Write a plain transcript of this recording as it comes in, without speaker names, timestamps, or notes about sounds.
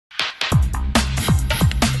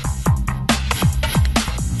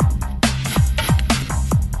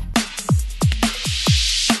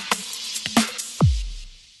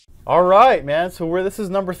All right, man. So this is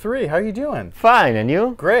number 3. How are you doing? Fine, and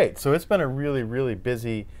you? Great. So it's been a really, really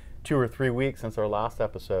busy 2 or 3 weeks since our last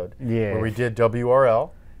episode, Yes. where we did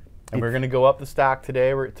WRL, and we're going to go up the stack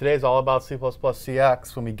today. Today's all about C++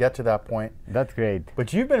 CX when we get to that point. That's great.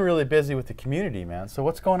 But you've been really busy with the community, man. So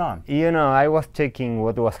what's going on? You know, I was checking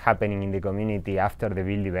what was happening in the community after the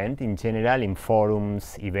build event in general, in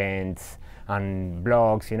forums, events, and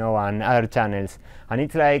blogs, you know, and other channels. And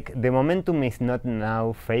it's like the momentum is not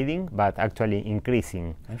now fading, but actually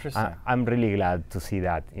increasing. Interesting. I'm really glad to see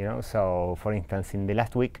that, you know. So, for instance, in the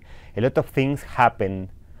last week, a lot of things happened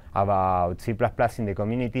about C++ in the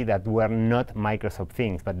community that were not Microsoft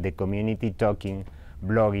things, but the community talking,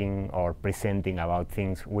 blogging, or presenting about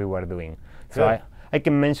things we were doing. So I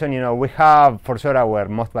can mention, you know, we have for sure our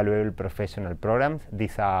most valuable professional programs.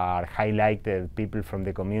 These are highlighted people from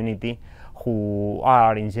the community who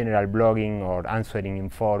are in general blogging or answering in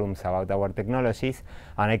forums about our technologies.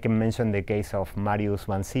 And I can mention the case of Marius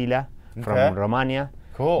Vansila from Romania.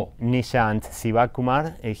 Cool. Nishant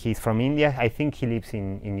Sivakumar, he's from India. I think he lives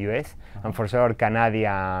in US. And for sure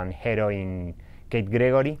Canadian heroine Kate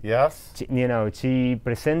Gregory. Yes. She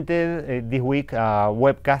presented this week a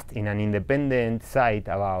webcast in an independent site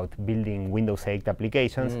about building Windows 8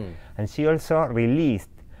 applications. And she also released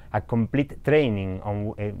a complete training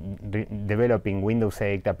on developing Windows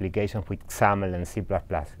 8 applications with XAML and C++.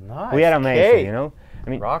 Nice. We are amazing, you know. I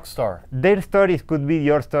mean, rockstar. Their stories could be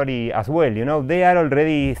your story as well, you know. They are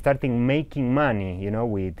already starting making money, you know,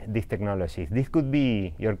 with these technologies. This could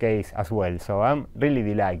be your case as well. So I'm really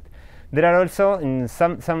delighted. There are also in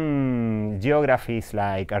some geographies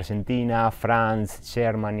like Argentina, France,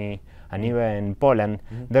 Germany, and even Poland,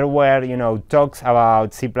 there were, you know, talks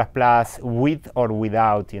about C++ with or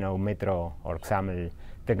without, you know, Metro or XAML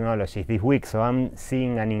technologies this week. So I'm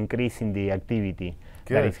seeing an increase in the activity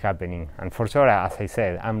that is happening. And for sure, as I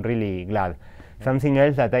said, I'm really glad. Something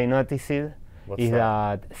else that I noticed is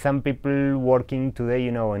that some people working today,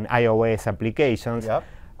 you know, in iOS applications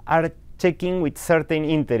are checking with certain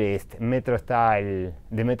interest the Metro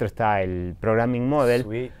style programming model.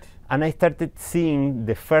 Sweet. And I started seeing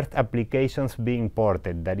the first applications being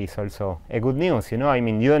ported. That is also a good news, you know. I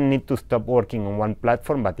mean, you don't need to stop working on one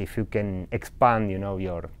platform, but if you can expand, you know,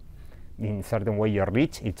 in certain way your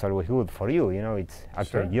reach, it's always good for you. You know, it's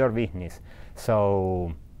actually your business.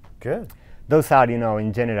 So good. Those are, you know,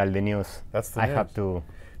 in general the news. That's the I news. have to.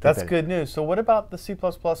 That's good news. So what about the C++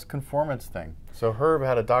 conformance thing? So Herb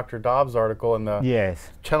had a Dr. Dobbs article in the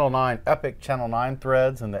Channel 9, Epic Channel 9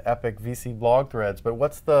 threads and the Epic VC blog threads. But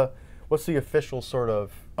what's the official sort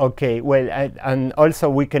of? Okay, well, and also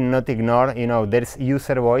we cannot ignore, you know, there's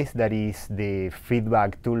user voice, that is the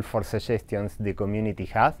feedback tool for suggestions the community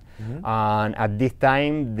has. And at this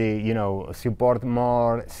time, support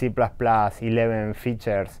more C++ 11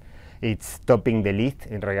 features. It's topping the list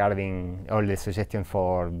regarding all the suggestions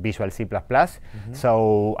for Visual C++.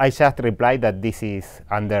 So I just replied that this is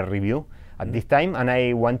under review at this time, and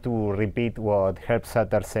I want to repeat what Herb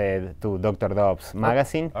Sutter said to Dr. Dobbs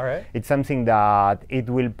magazine. All right. It's something that it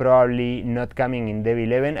will probably not coming in Dev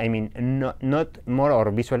 11. I mean, not more, or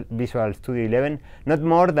Visual Studio 11, not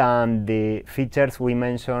more than the features we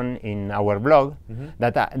mentioned in our blog.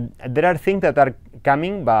 That there are things that are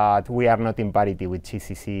coming, but we are not in parity with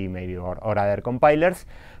GCC maybe or other compilers.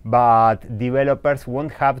 But developers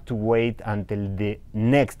won't have to wait until the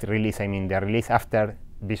next release. I mean, the release after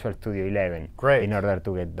Visual Studio 11 in order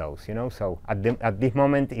to get those, you know. So at this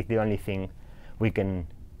moment, it's the only thing we can.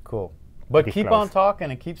 Cool. But keep on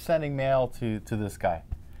talking and keep sending mail to this guy.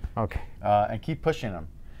 Okay. And keep pushing him.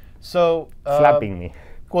 So slapping me.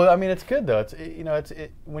 Well, I mean, it's good though.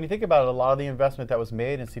 When you think about it, a lot of the investment that was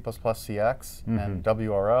made in C++ CX and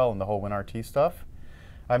WRL and the whole WinRT stuff.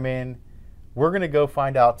 I mean, we're going to go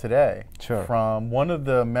find out today from one of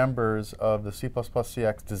the members of the C++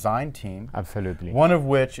 CX design team. Absolutely. One of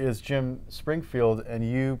which is Jim Springfield, and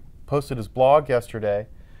you posted his blog yesterday,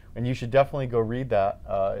 and you should definitely go read that.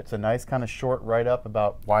 It's a nice kind of short write-up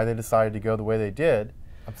about why they decided to go the way they did.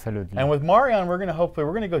 Absolutely. And with Marian, we're going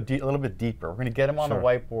to go a little bit deeper. We're going to get him on the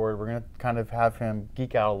whiteboard. We're going to kind of have him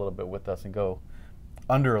geek out a little bit with us and go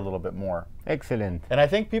under a little bit more. Excellent. And I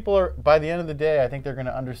think people are, by the end of the day, I think they're going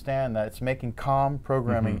to understand that it's making COM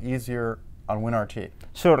programming easier on WinRT.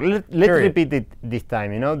 Sure, let's repeat it this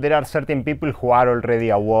time. You know, there are certain people who are already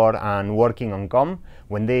aware and working on COM.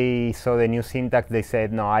 When they saw the new syntax, they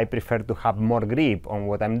said, no, I prefer to have more grip on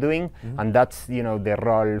what I'm doing, and that's, you know, the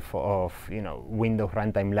role of, you know, Windows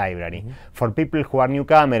Runtime Library. For people who are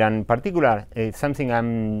newcomer, and in particular, something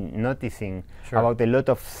I'm noticing about a lot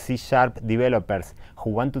of C# developers who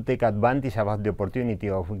want to take advantage about the opportunity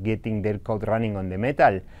of getting their code running on the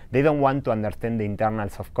metal, they don't want to understand the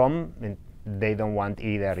internals of COM. And they don't want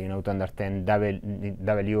either, you know, to understand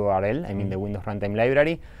WRL, I mean the Windows Runtime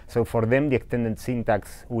Library. So for them, the extended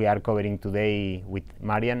syntax we are covering today with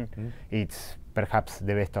Marian, it's perhaps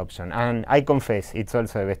the best option. And I confess, it's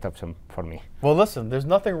also the best option for me. Well, listen, there's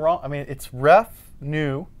nothing wrong. I mean, it's ref,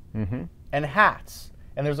 new, and hats.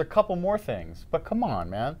 And there's a couple more things. But come on,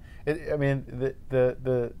 man. I mean,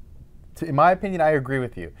 in my opinion, I agree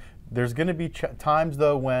with you. There's going to be times,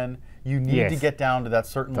 though, when you need to get down to that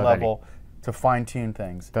certain level to fine-tune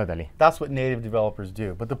things. That's what native developers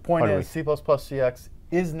do. But the point is, C++ CX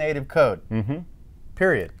is native code.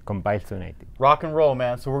 Period. Compiles to native. Rock and roll,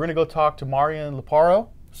 man. So we're going to go talk to Marian Luparu,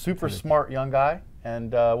 super smart young guy,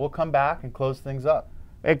 and we'll come back and close things up.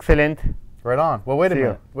 Excellent. Right on. Well, wait a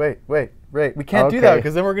minute. Wait. We can't do that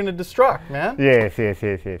because then we're going to distract, man. Yes.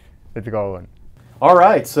 Let's go on. All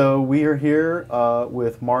right. So we are here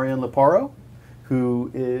with Marian Luparu,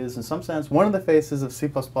 who is, in some sense, one of the faces of C++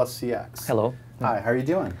 CX. Hello. Hi, how are you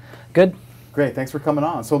doing? Good. Great, thanks for coming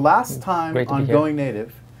on. So last time on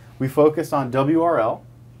GoingNative, we focused on WRL,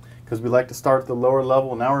 because we like to start at the lower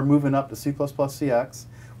level. Now we're moving up to C++ CX.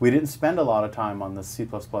 We didn't spend a lot of time on the C++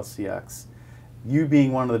 CX. You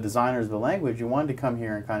being one of the designers of the language, you wanted to come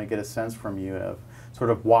here and kind of get a sense from you of sort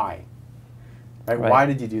of why. Right? Why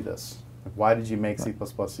did you do this? Like, why did you make C++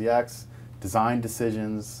 CX, design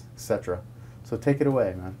decisions, etc.? So take it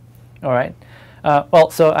away, man. All right. Well,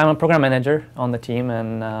 so I'm a program manager on the team,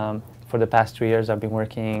 and for the past 3 years, I've been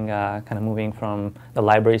working, kind of moving from the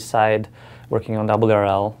library side, working on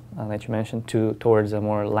WRL that you mentioned, towards a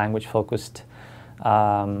more language-focused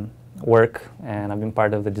work. And I've been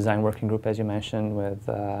part of the design working group, as you mentioned, with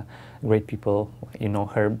great people. You know,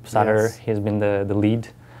 Herb Sutter. Yes. He's been the lead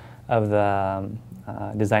of the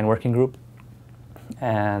design working group.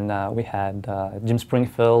 And we had Jim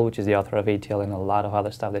Springfield, which is the author of ATL and a lot of other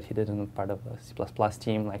stuff that he did and part of the C++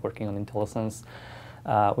 team, like working on IntelliSense.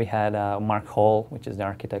 We had Mark Hall, which is the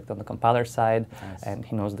architect on the compiler side, and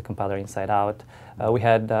he knows the compiler inside out. We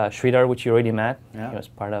had Sridhar, which you already met. He was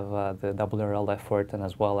part of the WRL effort and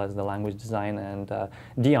as well as the language design. And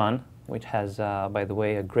Dion, which has, by the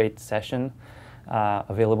way, a great session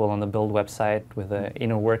available on the build website with the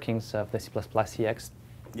inner workings of the C++ CX.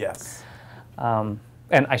 Yes.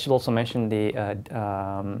 And I should also mention the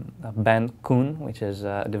Ben Kuhn, which is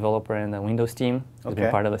a developer in the Windows team. He's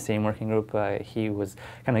been part of the same working group. He was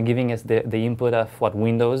kind of giving us the input of what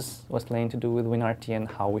Windows was planning to do with WinRT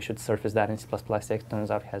and how we should surface that in C++. It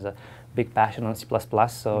turns out he has a big passion on C++,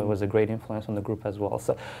 so it was a great influence on the group as well.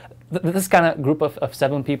 So this kind of group of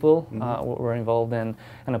 7 people were involved in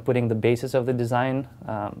kind of putting the basis of the design.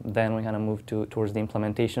 Then we kind of moved towards the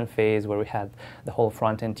implementation phase where we had the whole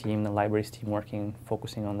front-end team, the libraries team working,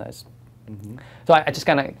 focusing on this. So I just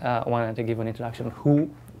kind of wanted to give an introduction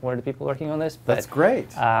who were the people working on this. But, that's great.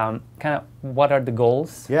 Kind of what are the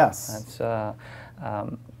goals? Yes. That's,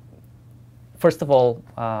 first of all,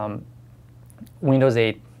 Windows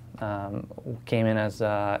 8 came in as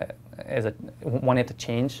wanted to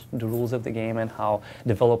change the rules of the game and how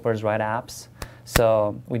developers write apps.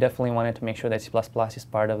 So we definitely wanted to make sure that C++ is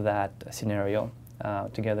part of that scenario,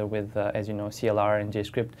 together with, as you know, CLR and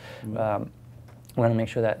JavaScript. We want to make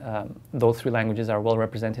sure that those 3 languages are well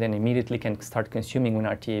represented and immediately can start consuming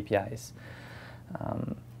WinRT APIs.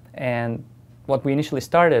 And what we initially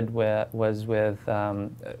started with was with a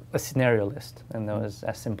scenario list, and that was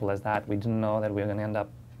as simple as that. We didn't know that we were going to end up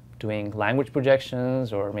doing language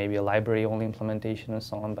projections or maybe a library-only implementation and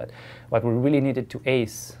so on, but what we really needed to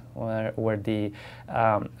ace were the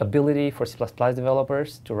ability for C++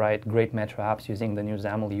 developers to write great Metro apps using the new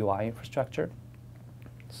XAML UI infrastructure,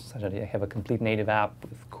 such that they have a complete native app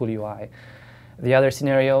with cool UI. The other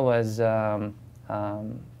scenario was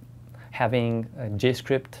having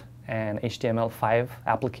JavaScript and HTML5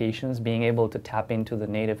 applications being able to tap into the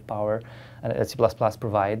native power that C++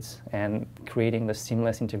 provides and creating the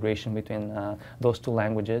seamless integration between those 2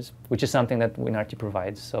 languages, which is something that WinRT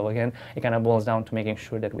provides. So again, it kind of boils down to making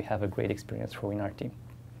sure that we have a great experience for WinRT.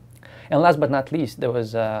 And last but not least, there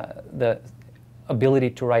was the ability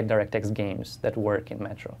to write DirectX games that work in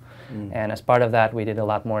Metro. And as part of that, we did a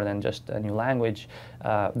lot more than just a new language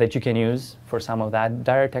that you can use for some of that.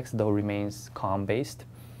 DirectX, though, remains COM-based.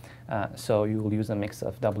 So you will use a mix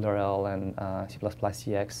of WRL and C++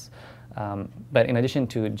 CX. But in addition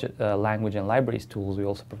to language and libraries tools, we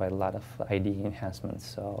also provide a lot of IDE enhancements.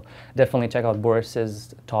 So definitely check out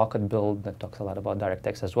Boris's talk at Build that talks a lot about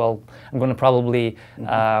DirectX as well. I'm going to probably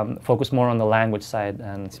focus more on the language side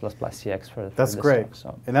and C++ CX for That's this great. talk,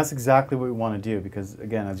 so. And that's exactly what we want to do because,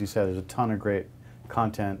 again, as you said, there's a ton of great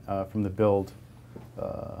content from the Build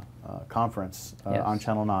conference Yes. on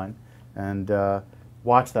Channel 9. And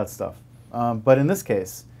watch that stuff. But in this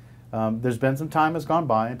case, there's been some time has gone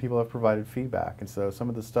by and people have provided feedback. And so some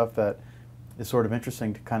of the stuff that is sort of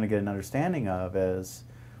interesting to kind of get an understanding of is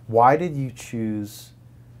why did you choose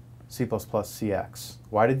C++ CX?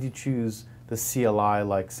 Why did you choose the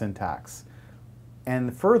CLI-like syntax?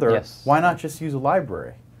 And further, Yes. why not just use a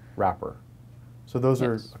library wrapper? So those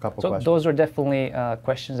are a couple questions. Those are definitely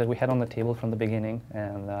questions that we had on the table from the beginning,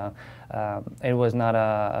 and it was not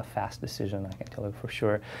a fast decision, I can tell you for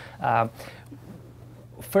sure.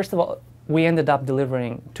 First of all, we ended up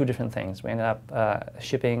delivering two different things. We ended up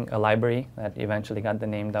shipping a library that eventually got the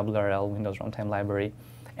name WRL, Windows Runtime Library,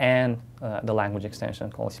 and the language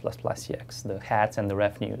extension called C++ CX, the hats and the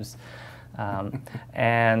ref news.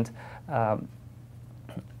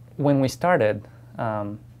 When we started,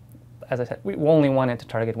 as I said, we only wanted to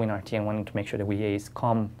target WinRT and wanted to make sure that we ace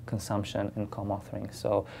COM consumption and COM authoring.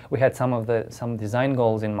 So we had some design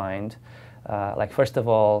goals in mind. Like first of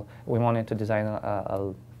all, we wanted to design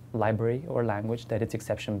a library or language that is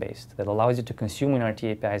exception-based, that allows you to consume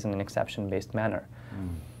WinRT APIs in an exception-based manner.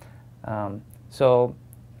 We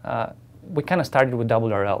kind of started with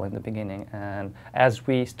WRL in the beginning, and as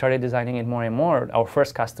we started designing it more and more, our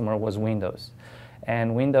first customer was Windows.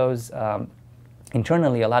 And Windows,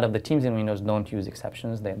 internally, a lot of the teams in Windows don't use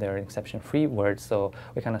exceptions. They're exception-free words, so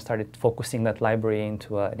we kind of started focusing that library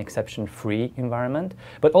into an exception-free environment,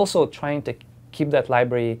 but also trying to keep that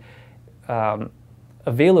library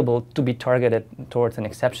available to be targeted towards an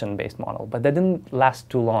exception-based model. But that didn't last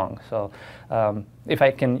too long. So if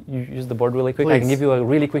I can use the board really quick, Please. I can give you a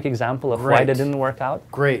really quick example of why that didn't work out.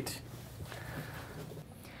 Great.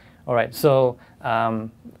 All right, so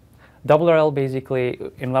WRL basically,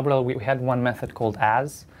 in WRL we had one method called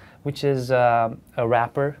as, which is a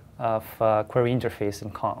wrapper of query interface in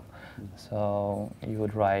COM. So you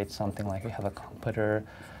would write something like we have a computer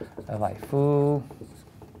of iFoo,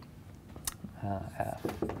 F.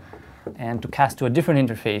 And to cast to a different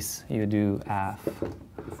interface, you do F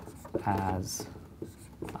as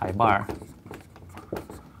iBar.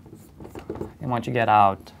 And once you get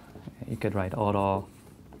out, you could write auto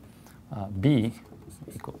B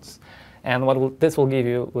equals. And what this will give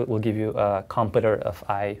you a computer of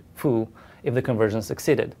iFoo if the conversion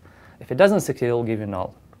succeeded. If it doesn't succeed, it will give you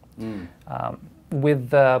null.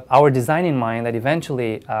 With our design in mind that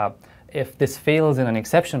eventually, if this fails in an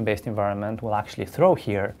exception-based environment, we'll actually throw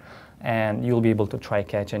here, and you'll be able to try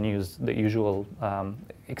catch and use the usual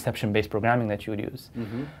exception-based programming that you would use.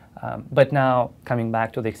 But now, coming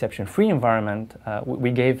back to the exception-free environment,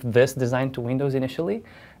 we gave this design to Windows initially,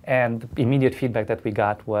 and the immediate feedback that we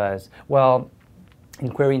got was, well, in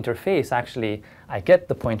query interface, actually, I get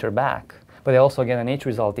the pointer back, but I also get an H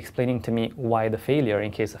result explaining to me why the failure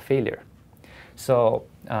in case of failure. So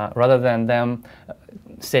rather than them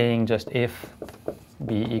saying just if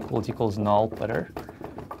B equals null putter,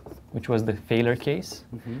 which was the failure case,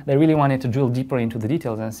 they really wanted to drill deeper into the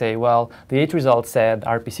details and say, well, the H result said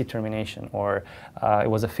RPC termination, or it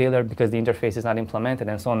was a failure because the interface is not implemented,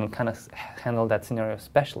 and so on, and kind of handle that scenario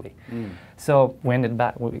specially. So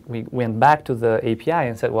we went back to the API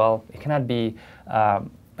and said, well, it cannot be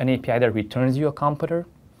an API that returns you a computer.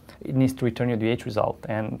 It needs to return you the H result.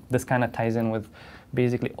 And this kind of ties in with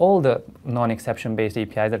basically all the non-exception-based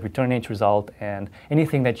APIs that return H result, and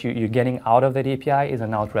anything that you're getting out of that API is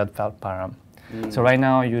an out-read param. So right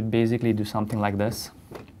now, you'd basically do something like this.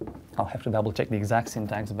 I'll have to double-check the exact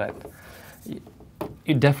syntax, but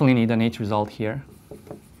you definitely need an H result here.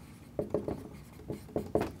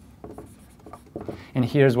 And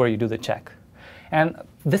here's where you do the check. And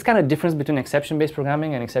this kind of difference between exception-based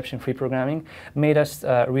programming and exception-free programming made us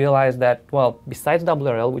realize that, well, besides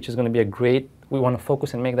WRL, which is going to be we want to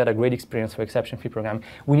focus and make that a great experience for exception-free programming,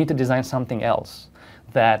 we need to design something else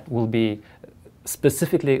that will be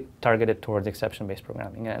specifically targeted towards exception-based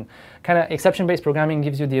programming. And kind of exception-based programming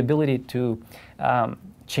gives you the ability to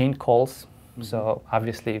chain calls. So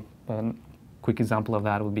obviously, a quick example of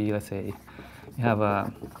that would be, let's say, you have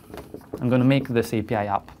I'm going to make this API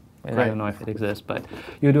up. I don't know if it exists, but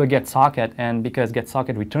you do a get socket, and because get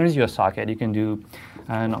socket returns you a socket, you can do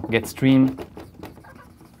get stream,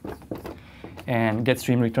 and get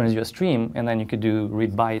stream returns you a stream, and then you could do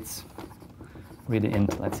read bytes read the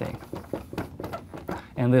int, let's say.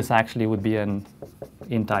 And this actually would be an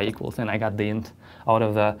int I equals, and I got the int out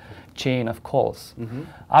of the chain of calls.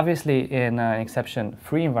 Obviously, in an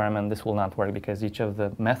exception-free environment, this will not work because each of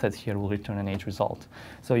the methods here will return an age result.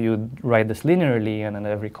 So you would write this linearly, and on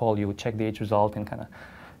every call, you would check the age result and kind of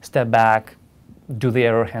step back, do the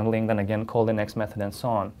error handling, then again call the next method, and so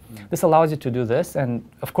on. This allows you to do this, and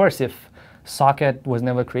of course, if socket was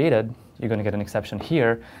never created, you're going to get an exception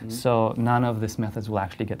here, so none of these methods will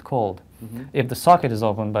actually get called. If the socket is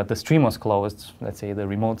open, but the stream was closed, let's say the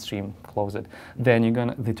remote stream closed it, then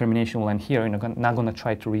the termination will end here, and you're not going to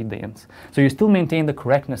try to read the ints. So you still maintain the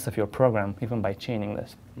correctness of your program, even by chaining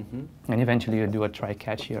this. And eventually you do a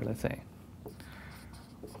try-catch here, let's say.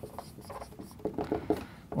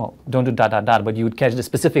 Well, don't do ... but you would catch the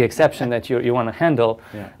specific exception that you want to handle,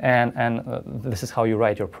 and this is how you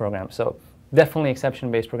write your program. So definitely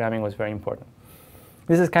exception-based programming was very important.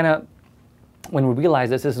 This is kind of, when we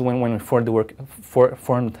realized this is when we formed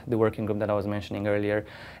the working group that I was mentioning earlier,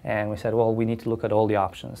 and we said, well, we need to look at all the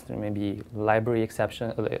options. There may be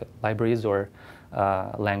libraries or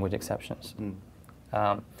language exceptions.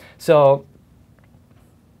 So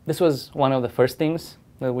this was one of the first things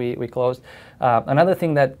that we closed. Another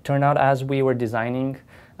thing that turned out as we were designing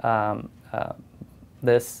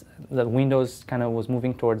that Windows kind of was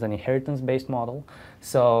moving towards an inheritance-based model.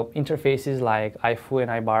 So interfaces like iFoo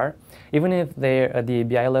and iBar, even if they're at the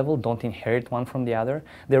ABI level, don't inherit one from the other,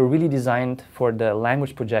 they're really designed for the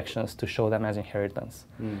language projections to show them as inheritance.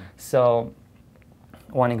 So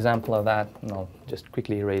one example of that, and I'll just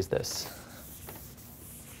quickly erase this.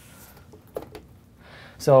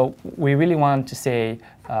 So we really want to say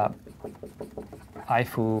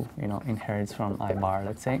iFoo, inherits from iBar,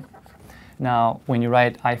 let's say. Now, when you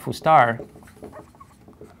write iFoo star,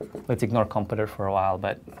 let's ignore computer for a while,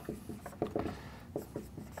 but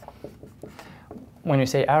when you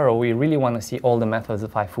say arrow, we really want to see all the methods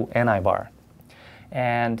of iFoo and iBar.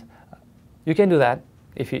 And you can do that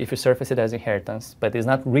if you surface it as inheritance, but it's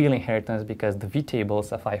not real inheritance because the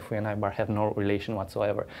vtables of iFoo and iBar have no relation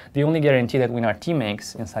whatsoever. The only guarantee that WinRT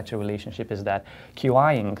makes in such a relationship is that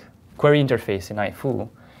QIing, query interface in iFoo,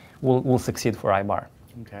 will succeed for iBar.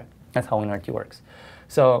 Okay. That's how WinRT works.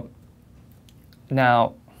 So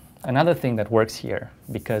now, another thing that works here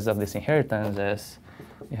because of this inheritance is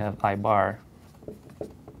you have iBar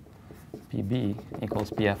PB equals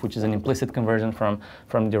PF, which is an implicit conversion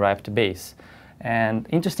from derived to base. And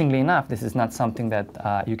interestingly enough, this is not something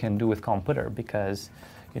that you can do with computer because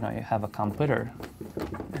you have a computer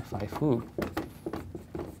of iFoo,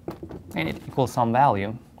 and it equals some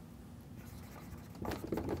value.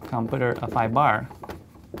 Computer of iBar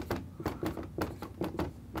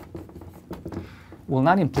will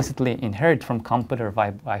not implicitly inherit from computer of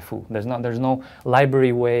iFoo. There's no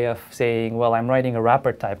library way of saying, well, I'm writing a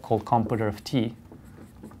wrapper type called computer of T,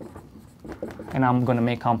 and I'm going to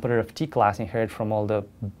make computer of T class inherit from all the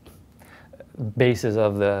bases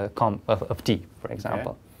of the of T, for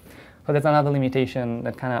example. Okay. So that's another limitation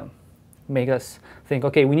that kind of make us think,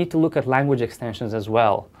 okay, we need to look at language extensions as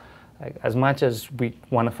well, as much as we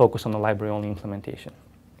want to focus on the library-only implementation.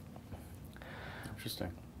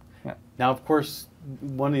 Interesting. Yeah. Now, of course,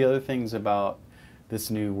 one of the other things about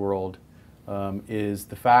this new world is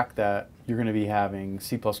the fact that you're going to be having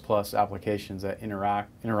C++ applications that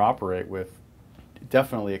interoperate with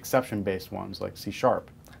definitely exception-based ones like C#.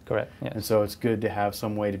 Correct. Yes. And so it's good to have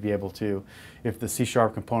some way to be able to, if the C#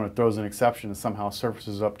 component throws an exception and somehow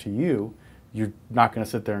surfaces up to you, you're not going to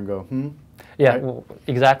sit there and go, Yeah, right? well,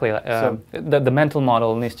 exactly. The mental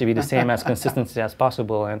model needs to be the same as consistency as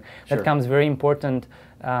possible, and that becomes very important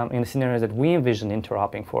in the scenarios that we envision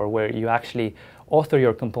interoping for, where you actually author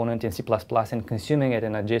your component in C++ and consuming it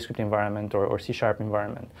in a JavaScript environment or C#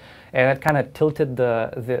 environment. And that kind of tilted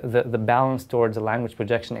the balance towards a language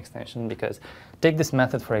projection extension, because take this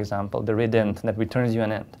method, for example, the readInt that returns you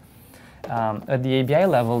an int. At the ABI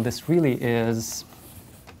level, this really is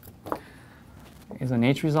an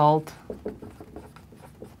H result,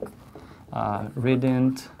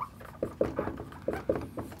 readInt,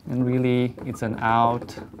 and really it's an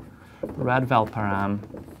out radval param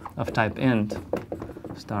of type int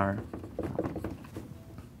star.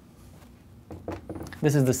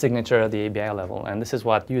 This is the signature at the ABI level, and this is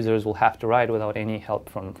what users will have to write without any help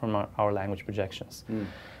from our language projections.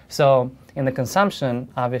 So in the consumption,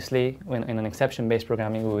 obviously, in an exception-based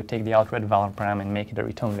programming, we would take the out radval param and make it a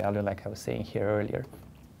return value, like I was saying here earlier.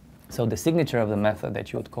 So the signature of the method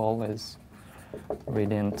that you would call is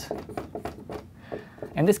readInt.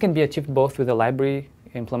 And this can be achieved both with a library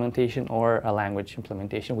implementation or a language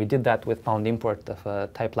implementation. We did that with pound import of a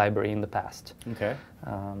type library in the past. Okay.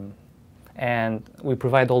 And we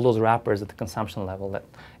provide all those wrappers at the consumption level that,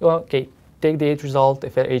 well, okay, take the H result.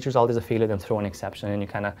 If the H result is a failure, then throw an exception, and you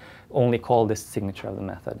kind of only call this signature of the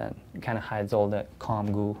method, and it kind of hides all the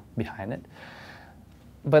COM goo behind it.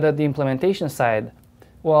 But at the implementation side,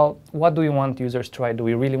 well, what do we want users to write? Do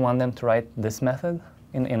we really want them to write this method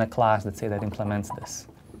in a class, let's say, that implements this?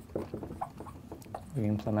 We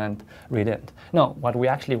implement readInt. No, what we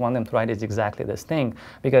actually want them to write is exactly this thing,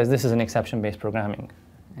 because this is an exception-based programming.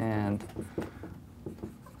 And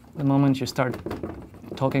the moment you start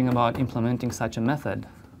talking about implementing such a method,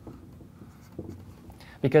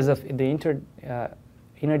 because of the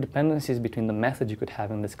interdependencies between the methods you could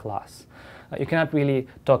have in this class, you cannot really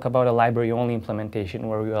talk about a library-only implementation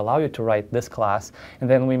where we allow you to write this class, and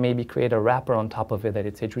then we maybe create a wrapper on top of it that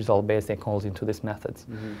it's result-based that calls into these methods.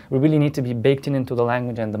 We really need to be baked into the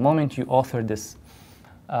language, and the moment you author this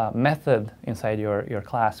method inside your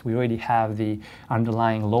class, we already have the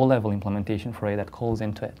underlying low-level implementation for it that calls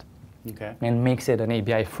into it. Okay. And makes it an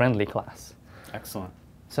ABI-friendly class. Excellent.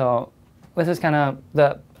 So this is kind of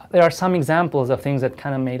there are some examples of things that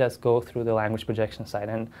kind of made us go through the language projection side.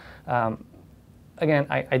 And again,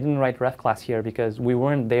 I didn't write ref class here because we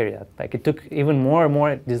weren't there yet. Like, it took even more and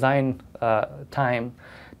more design time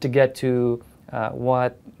to get to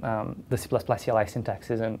what the C++ CLI syntax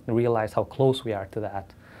is and realize how close we are to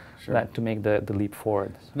that. Sure. That to make the leap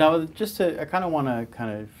forward. Now, I kind of want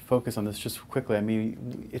to focus on this just quickly. I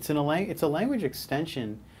mean, it's a language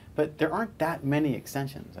extension, but there aren't that many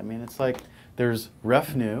extensions. I mean, it's like there's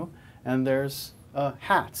ref new and there's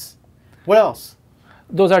hats. What else?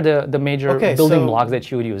 Those are the major building blocks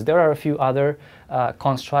that you would use. There are a few other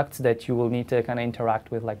constructs that you will need to kind of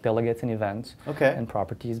interact with, like delegates and events and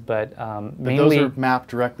properties, but mainly those are mapped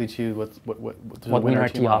directly to what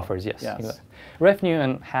WinRT offers. Yes. Ref new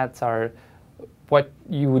and hats are what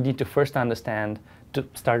you would need to first understand to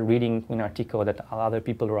start reading WinRT code that other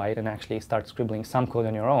people write and actually start scribbling some code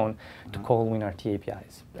on your own to call WinRT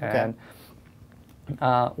APIs. And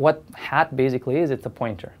what hat basically is, it's a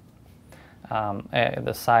pointer.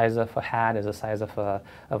 The size of a hat is the size of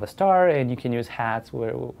a star, and you can use hats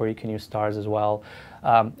where you can use stars as well,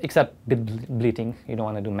 except bit bleating. You don't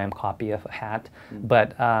want to do mem copy of a hat,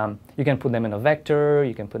 but you can put them in a vector,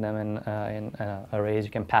 you can put them in arrays,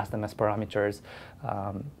 you can pass them as parameters.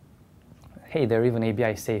 Hey, they're even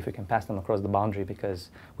ABI safe. We can pass them across the boundary because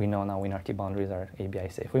we know now WinRT boundaries are ABI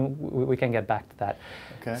safe. We can get back to that.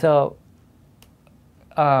 Okay. So,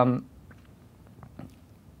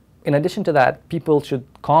 in addition to that,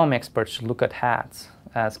 COM experts should look at hats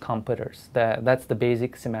as completers. That's the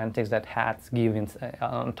basic semantics that hats give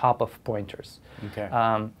on top of pointers. Okay.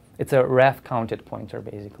 It's a ref counted pointer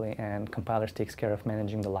basically, and compilers takes care of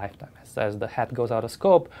managing the lifetime. As the hat goes out of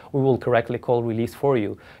scope, we will correctly call release for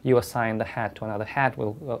you. You assign the hat to another hat,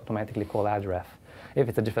 we'll automatically call add ref. If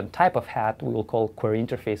it's a different type of hat, we will call query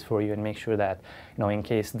interface for you and make sure that, in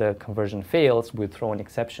case the conversion fails, we throw an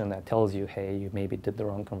exception that tells you, hey, you maybe did the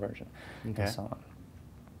wrong conversion, and so on.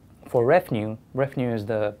 For ref new is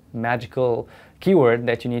the magical keyword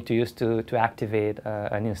that you need to use to activate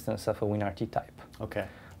an instance of a WinRT type. Okay.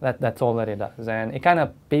 That's all that it does, and it kind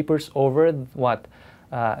of papers over what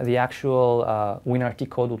the actual WinRT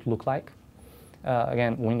code would look like.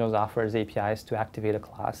 Again, Windows offers APIs to activate a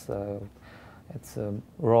class. It's a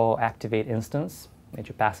raw activate instance that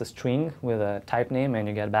you pass a string with a type name, and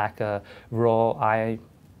you get back a raw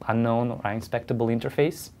unknown or inspectable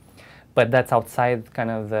interface. But that's outside kind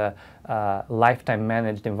of the lifetime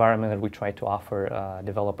managed environment that we try to offer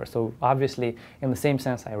developers. So obviously, in the same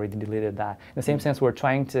sense, I already deleted that. In the same sense, we're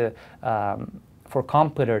trying to, for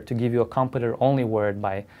completer, to give you a completer only word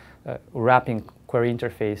by wrapping query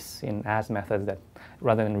interface in as methods that,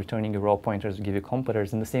 rather than returning your raw pointers, give you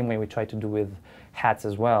completers. In the same way we try to do with hats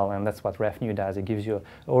as well, and that's what ref new does. It gives you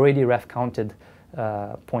already ref counted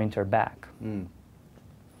pointer back.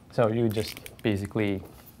 So you just basically,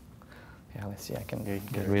 let's see, I can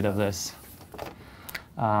get rid of this.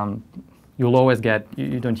 You'll always get,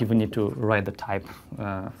 you don't even need to write the type.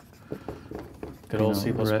 Good old C++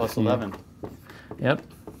 11. Yep.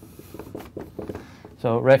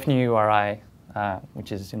 So ref new URI,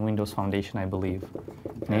 which is in Windows Foundation, I believe,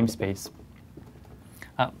 namespace,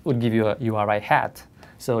 would give you a URI hat.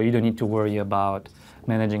 So you don't need to worry about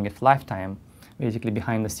managing its lifetime. Basically,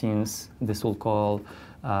 behind the scenes, this will call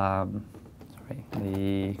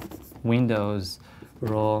the Windows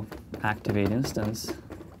raw activate instance.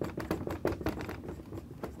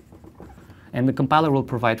 And the compiler will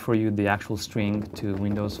provide for you the actual string to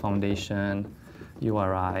Windows Foundation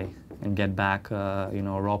URI and get back a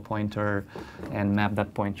raw pointer and map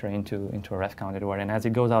that pointer into a ref counted word. And as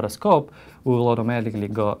it goes out of scope, we will automatically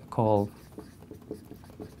call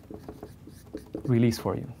release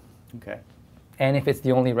for you. Okay. And if it's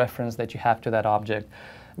the only reference that you have to that object,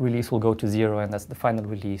 release will go to 0, and that's the final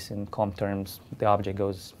release. In COM terms, the object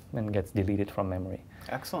goes and gets deleted from memory.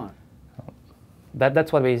 Excellent.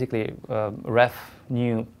 That's what basically ref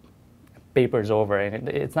new papers over, and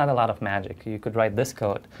it's not a lot of magic. You could write this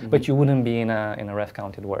code, but you wouldn't be in a ref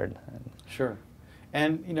counted word. Sure.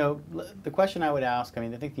 And you know, the question I would ask, I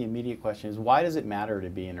mean, I think the immediate question is, why does it matter to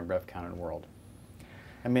be in a ref counted world?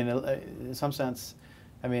 I mean, in some sense,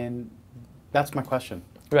 I mean, that's my question.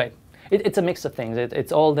 Right. It's a mix of things.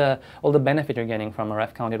 It's all the benefit you're getting from a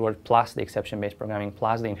ref counted word, plus the exception-based programming,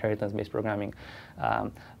 plus the inheritance-based programming,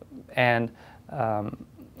 and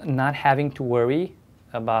not having to worry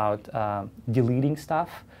about deleting stuff.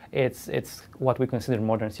 It's what we consider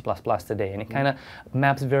modern C++ today, and it kind of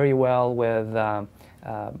maps very well with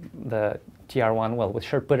the TR1, well, with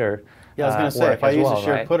shared putter. Yeah, I was going to say, if I use a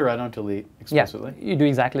shared putter, I don't delete explicitly. Yeah, you do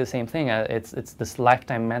exactly the same thing. It's this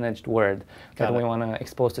lifetime managed word that we want to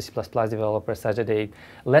expose to C++ developers, such that they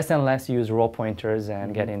less and less use raw pointers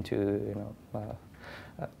and get into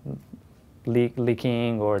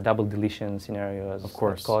leaking or double deletion scenarios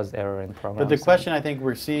that cause error in programs. But the question I think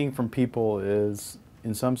we're seeing from people is,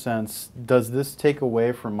 in some sense, does this take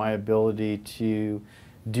away from my ability to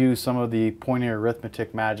do some of the pointing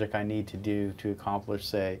arithmetic magic I need to do to accomplish,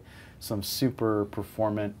 say, some super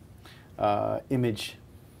performant image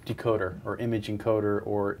decoder or image encoder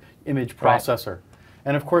or image processor? Right.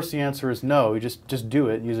 And of course the answer is no. You just do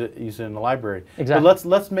it. Use it in the library. Exactly. But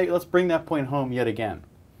let's bring that point home yet again.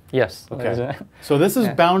 Yes. Okay. So this is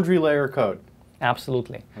boundary layer code.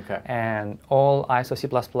 Absolutely. Okay. And all ISO C++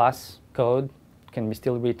 code can be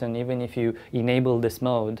still written even if you enable this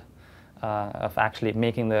mode of actually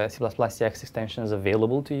making the C++ CX extensions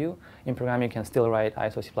available to you. In programming, you can still write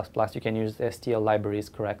ISO C++. You can use the STL libraries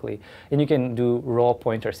correctly. And you can do raw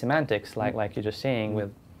pointer semantics, like you're just saying,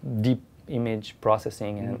 with deep image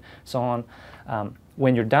processing and so on.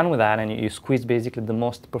 When you're done with that and you squeeze basically the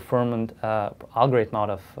most performant algorithm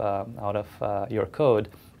out of your code,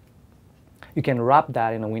 you can wrap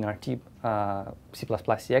that in a WinRT C++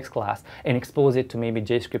 CX class and expose it to maybe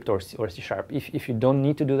JavaScript or C#. If you don't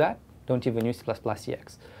need to do that, don't even use C++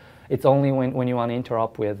 CX. It's only when you want to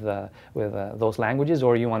interop with those languages,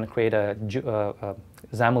 or you want to create a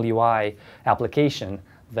XAML UI application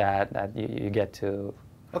that you get to.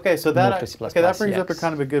 Okay, so that brings up a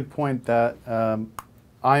kind of a good point that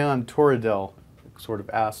Ion Torridell sort of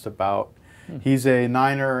asked about. He's a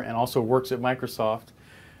Niner and also works at Microsoft.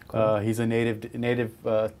 Cool. He's a native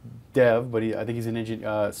dev, but I think he's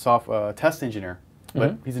an test engineer,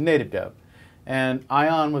 but he's a native dev. And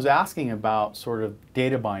Ion was asking about sort of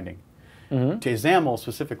data binding to XAML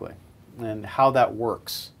specifically and how that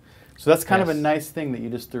works. So that's kind of a nice thing that you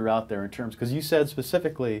just threw out there in terms, because you said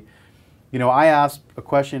specifically, you know, I asked a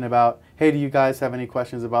question about, hey, do you guys have any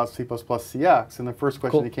questions about C++ CX? And the first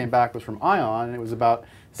question that came back was from Ion, and it was about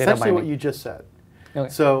essentially what you just said. Okay.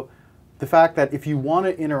 So the fact that if you want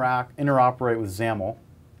to interoperate with XAML,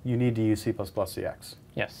 you need to use C++ CX.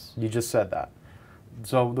 Yes. You just said that.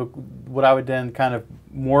 So what I would then kind of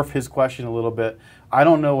morph his question a little bit, I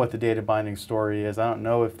don't know what the data binding story is. I don't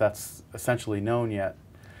know if that's essentially known yet.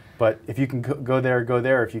 But if you can go there, go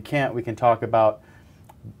there. If you can't, we can talk about,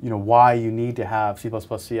 you know, why you need to have C++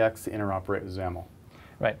 CX to interoperate with XAML.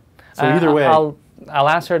 Right. So either way, I'll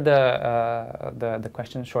answer the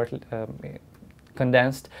question shortly,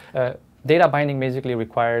 condensed. Data binding basically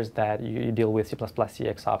requires that you deal with C++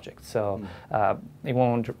 CX objects. So it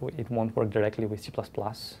won't work directly with C++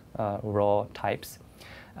 raw types.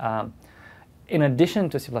 In addition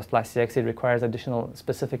to C++ CX, it requires additional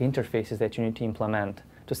specific interfaces that you need to implement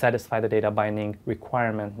to satisfy the data binding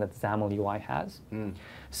requirement that XAML UI has.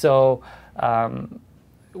 So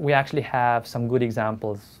we actually have some good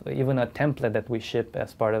examples, even a template that we ship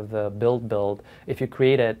as part of the build. If you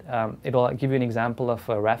create it, it'll give you an example of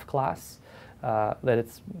a ref class that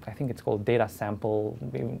I think it's called data sample,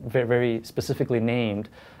 very, very specifically named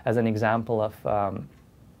as an example of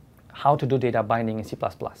how to do data binding in C++.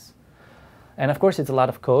 And of course, it's a lot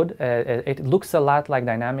of code. It looks a lot like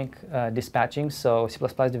dynamic dispatching, so C++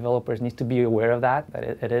 developers need to be aware of that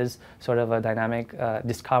it is sort of a dynamic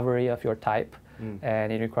discovery of your type.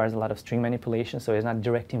 And it requires a lot of string manipulation, so it's not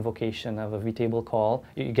direct invocation of a vtable call.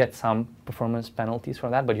 You get some performance penalties from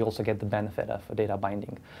that, but you also get the benefit of a data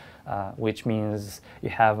binding, which means you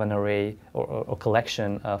have an array or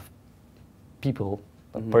collection of people,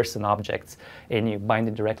 person objects, and you bind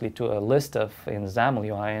it directly to a list in XAML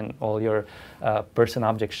UI, and all your person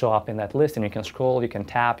objects show up in that list, and you can scroll, you can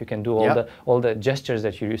tap, you can do all the gestures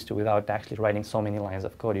that you're used to without actually writing so many lines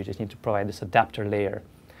of code. You just need to provide this adapter layer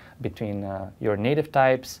between your native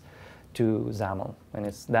types to XAML,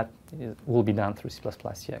 and will be done through C++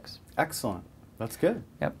 CX. Excellent. That's good.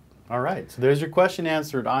 Yep. All right. So there's your question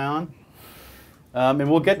answered, Ion. And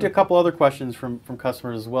we'll get to a couple other questions from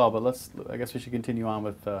customers as well, but I guess we should continue on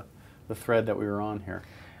with the thread that we were on here.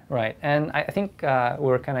 Right, and I think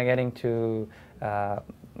we're kind of getting to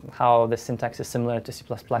how the syntax is similar to C++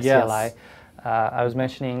 CLI. Yes. I was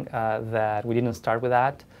mentioning that we didn't start with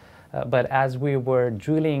that, but as we were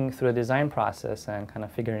drilling through the design process and kind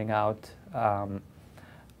of figuring out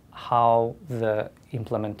how the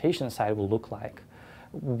implementation side will look like,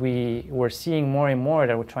 we were seeing more and more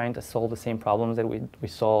that we're trying to solve the same problems that we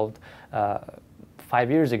solved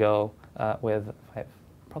 5 years ago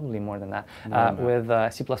probably more than that, with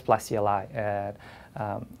C++ CLI. And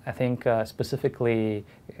I think specifically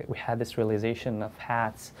we had this realization of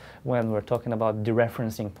hats when we're talking about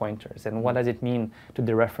dereferencing pointers. And what does it mean to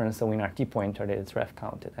dereference a WinRT pointer that is ref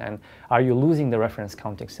counted? And are you losing the reference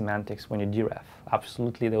counting semantics when you deref?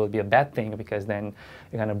 Absolutely, that would be a bad thing, because then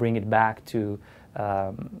you're going to bring it back to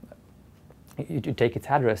you take its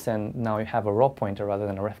address, and now you have a raw pointer rather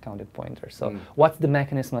than a ref counted pointer. So what's the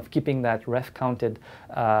mechanism of keeping that ref counted,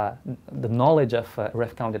 the knowledge of a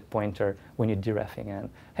ref counted pointer when you're derefing? And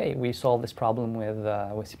hey, we solved this problem with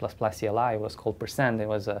C++ CLI. It was called %. It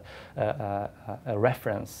was a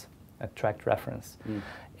reference, a tracked reference.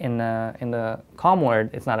 In the COM world,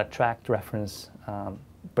 it's not a tracked reference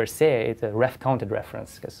per se, it's a ref counted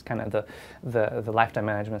reference, because kind of the lifetime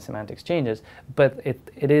management semantics changes, but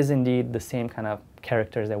it is indeed the same kind of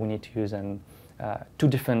characters that we need to use in two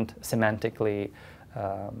different semantically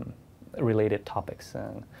related topics.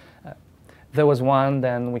 And there was one,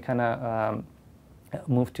 then we kind of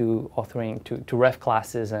moved to authoring to ref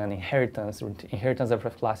classes and inheritance. Inheritance of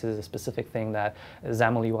ref classes is a specific thing that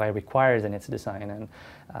XAML UI requires in its design. And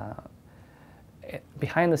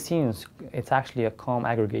behind the scenes, it's actually a COM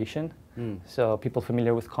aggregation. So people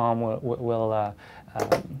familiar with COM will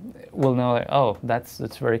know that, oh,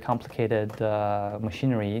 that's very complicated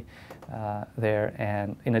machinery there.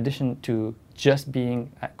 And in addition to just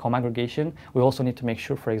being COM aggregation, we also need to make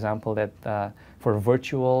sure, for example, that for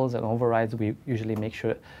virtuals and overrides, we usually make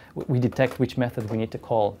sure we detect which method we need to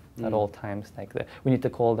call at all times. Like we need to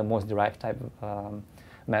call the most derived type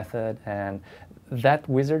method, and that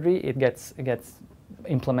wizardry, it gets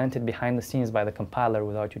implemented behind the scenes by the compiler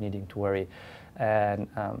without you needing to worry. And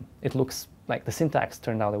it looks like the syntax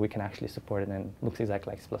turned out that we can actually support it, and looks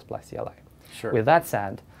exactly like C++ CLI. Sure. With that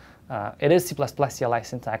said, it is C++ CLI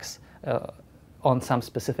syntax on some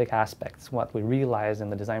specific aspects. What we realized in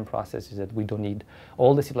the design process is that we don't need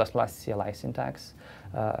all the C++ CLI syntax.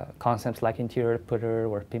 Concepts like interior putter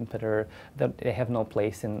or pin putter, that they have no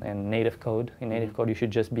place in native code. In native code, you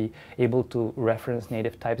should just be able to reference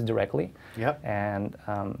native types directly. Yep. And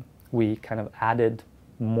we kind of added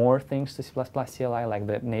more things to C++ CLI, like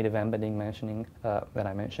the native embedding mentioning that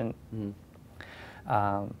I mentioned.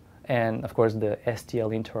 And of course, the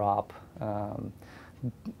STL interop,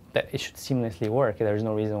 that it should seamlessly work. There's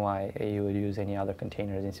no reason why you would use any other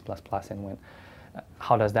containers in C++. And when,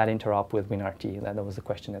 how does that interop with WinRT? That was the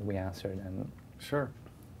question that we answered. And sure,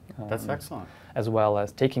 that's excellent. As well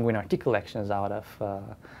as taking WinRT collections out of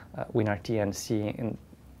WinRT and seeing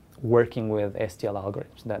working with STL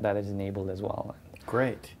algorithms. That is enabled as well.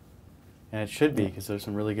 Great, and it should be, because there's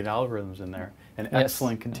some really good algorithms in there and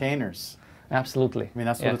excellent containers. Absolutely. I mean,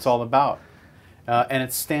 that's what it's all about, and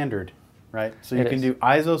it's standard. Right, so you can do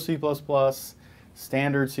ISO C++,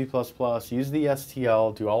 standard C++, use the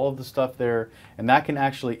STL, do all of the stuff there, and that can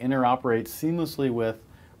actually interoperate seamlessly with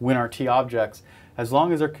WinRT objects, as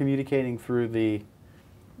long as they're communicating through the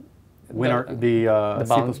C++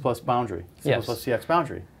 boundary, C++ CX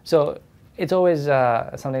boundary. So it's always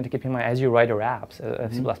something to keep in mind as you write your apps,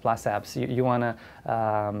 C++ apps. You want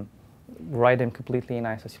to write them completely in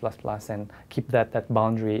ISO C++ and keep that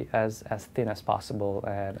boundary as thin as possible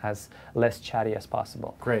and as less chatty as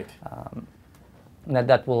possible. Great.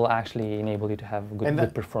 That will actually enable you to have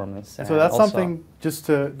good performance. So that's something, just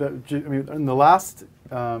to, I mean, in the last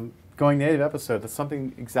Going Native episode, that's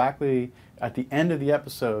something exactly at the end of the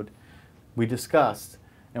episode we discussed.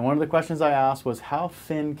 And one of the questions I asked was, how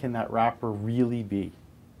thin can that wrapper really be?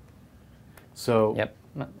 So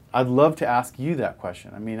I'd love to ask you that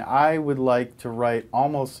question. I mean, I would like to write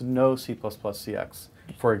almost no C++ CX,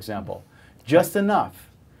 for example, just enough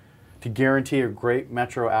to guarantee a great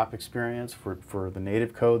Metro app experience for the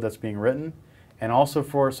native code that's being written, and also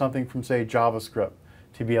for something from, say, JavaScript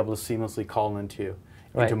to be able to seamlessly call into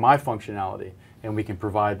my functionality, and we can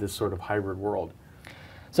provide this sort of hybrid world.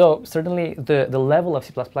 So certainly the level of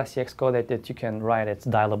C++ CX code that you can write, it's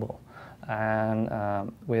dialable. and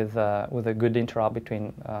with a good interop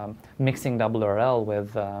between mixing WRL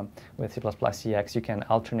with C++ CX, you can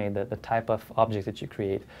alternate the type of object that you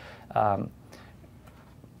create.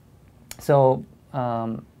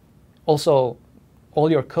 Also, all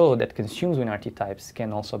your code that consumes WinRT types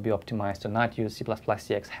can also be optimized to not use C++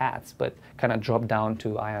 CX hats, but kind of drop down to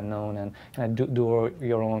IUnknown and kind of do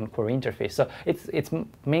your own query interface. So it's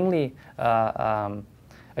mainly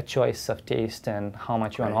a choice of taste and how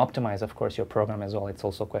much you want to optimize, of course, your program as well. It's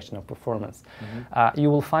also a question of performance. You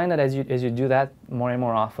will find that as you do that more and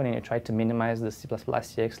more often, and you try to minimize the C++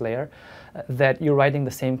 CX layer, that you're writing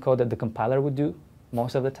the same code that the compiler would do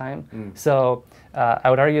most of the time. So I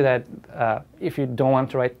would argue that if you don't want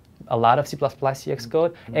to write a lot of C++ CX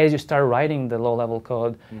code, as you start writing the low-level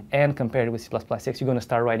code and compare it with C++ CX, you're going to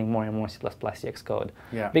start writing more and more C++ CX code.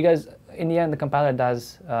 Because in the end, the compiler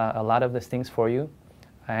does a lot of these things for you.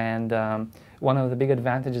 And one of the big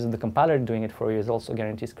advantages of the compiler doing it for you is also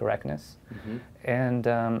guarantees correctness. And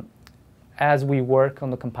as we work on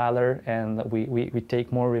the compiler and we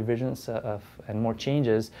take more revisions and more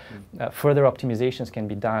changes, further optimizations can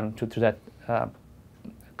be done to that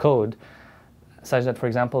code, such that, for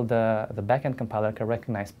example, the backend compiler can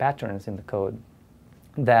recognize patterns in the code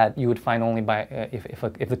that you would find only by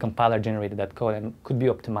if the compiler generated that code and could be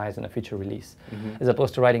optimized in a future release. As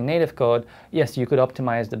opposed to writing native code, yes, you could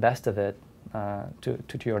optimize the best of it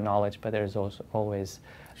to your knowledge, but there's also always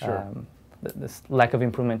this lack of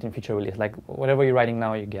improvement in future release. Like whatever you're writing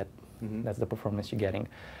now, you get. That's the performance you're getting.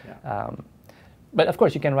 But of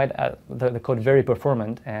course, you can write the code very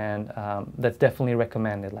performant, and that's definitely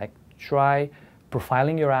recommended. Like try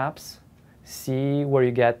profiling your apps, see where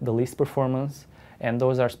you get the least performance, and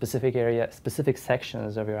those are specific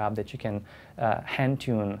sections of your app that you can hand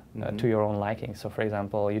tune to your own liking. So for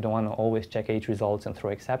example, you don't want to always check H results and throw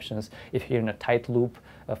exceptions. If you're in a tight loop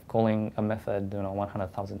of calling a method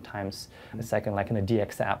 100,000 times a second, like in a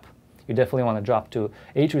DX app, you definitely want to drop to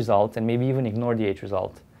H results and maybe even ignore the H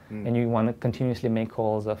result. And you want to continuously make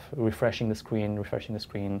calls of refreshing the screen,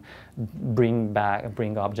 bring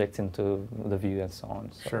objects into the view and so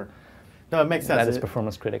on. So no, it makes sense. That is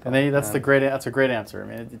performance critical. And that's a great answer. I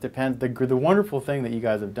mean, it depends. The wonderful thing that you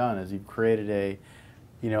guys have done is you've created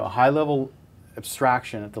a high level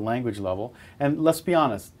abstraction at the language level. And let's be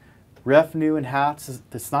honest, ref, new, and hats,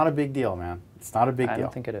 it's not a big deal, man. It's not a big deal. I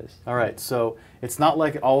don't think it is. All right, so it's not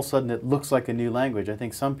like all of a sudden it looks like a new language. I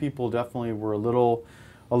think some people definitely were a little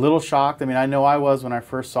shocked. I mean, I know I was when I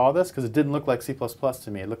first saw this because it didn't look like C++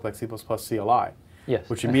 to me. It looked like C++ CLI. Yes.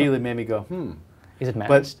 Which immediately made me go, Is it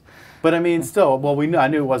managed? But I mean, still, well, I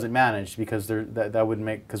knew it wasn't managed because that wouldn't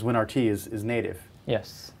make, because WinRT is native.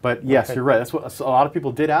 Yes. But yes, you're right. That's what a lot of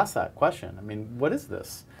people did ask that question. I mean, what is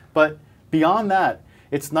this? But beyond that,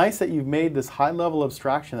 it's nice that you've made this high-level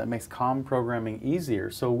abstraction that makes common programming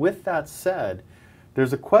easier. So with that said,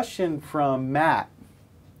 there's a question from Matt,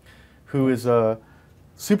 who is a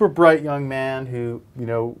super bright young man who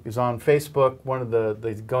is on Facebook, one of the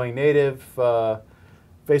GoingNative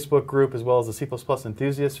Facebook group, as well as the C++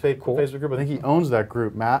 enthusiast Facebook group. I think he owns that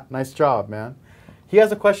group. Matt, nice job, man. He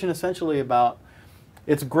has a question essentially about,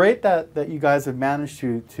 it's great that you guys have managed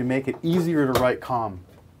to make it easier to write COM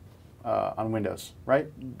on Windows, right?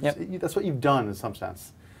 Yep. That's what you've done in some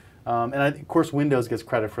sense. And of course, Windows gets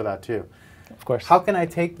credit for that too. Of course. How can I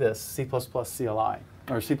take this C++ CLI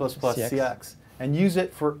or C++ CX and use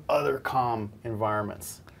it for other COM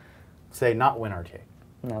environments? Say, not WinRT.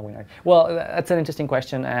 Not WinRT. Well, that's an interesting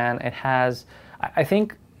question, and it has, I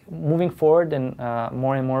think, moving forward and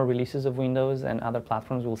more and more releases of Windows and other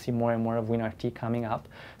platforms, we'll see more and more of WinRT coming up.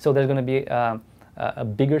 So there's going to be a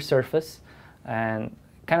bigger surface, and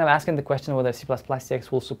kind of asking the question whether C++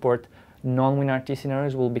 CX will support non-WinRT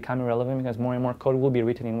scenarios will become irrelevant because more and more code will be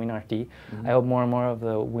written in WinRT. I hope more and more of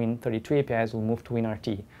the Win32 APIs will move to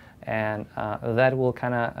WinRT, and that will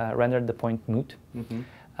kind of render the point moot.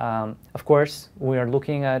 Of course, we are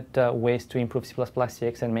looking at ways to improve C++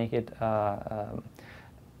 CX and make it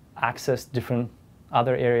access different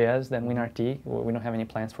other areas than WinRT. We don't have any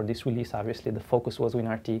plans for this release, obviously. The focus was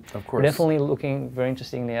WinRT. Of course. We're definitely looking very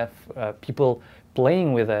interestingly at people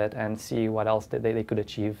playing with it and see what else they could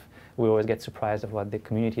achieve. We always get surprised at what the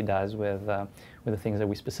community does with the things that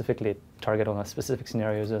we specifically target on specific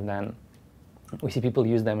scenarios, and then we see people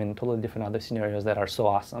use them in totally different other scenarios that are so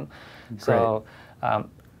awesome. Great. So,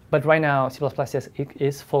 but right now, C++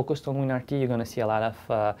 is focused on WinRT. You're going to see a lot of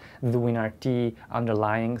the WinRT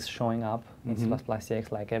underlyings showing up in C++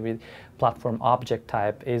 CX. Like every platform object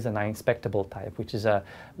type is an inspectable type, which is a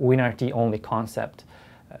WinRT-only concept.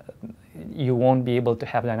 you won't be able to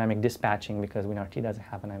have dynamic dispatching because WinRT doesn't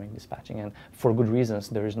have dynamic dispatching, and for good reasons.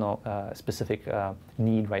 There is no specific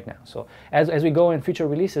need right now. So as we go in future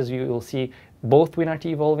releases, you will see both WinRT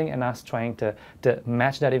evolving and us trying to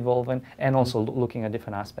match that evolving, and also looking at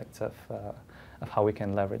different aspects of how we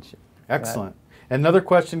can leverage it. Excellent. Another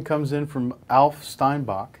question comes in from Alf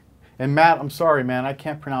Steinbach. And Matt, I'm sorry, man, I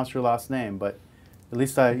can't pronounce your last name, but at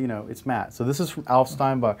least it's Matt. So this is from Alf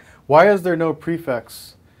Steinbach. Why is there no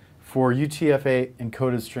prefix for UTF-8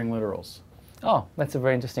 encoded string literals? Oh, that's a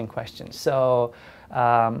very interesting question. So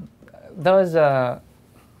that was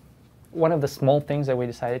one of the small things that we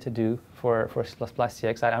decided to do for C++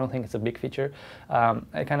 CX. I don't think it's a big feature.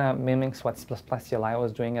 It kind of mimics what C++ CLI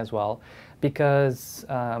was doing as well, because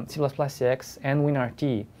C++ CX and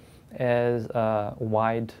WinRT is a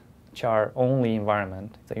wide char only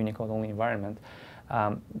environment. It's a Unicode only environment.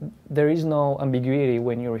 There is no ambiguity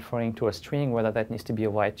when you're referring to a string, whether that needs to be a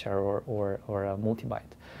wide char or a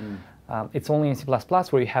multibyte. It's only in C++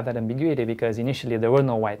 where you have that ambiguity, because initially there were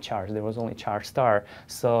no wide chars, there was only char star.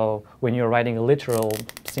 So when you're writing a literal,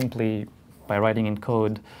 simply by writing in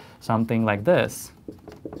code something like this,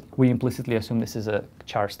 we implicitly assume this is a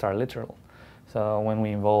char star literal. So when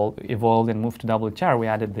we evolved and moved to double char, we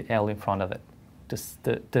added the L in front of it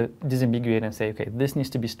to disambiguate and say, okay, this needs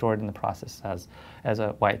to be stored in the process as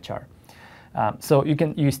a wide char. So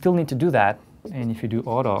you still need to do that, and if you do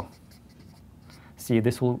auto, see,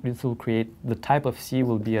 this will create, the type of C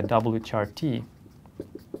will be a WCHAR-T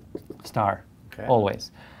star, okay,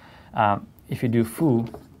 always. If you do foo,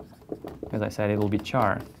 as I said, it will be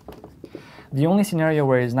char. The only scenario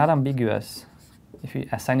where it's not ambiguous, if you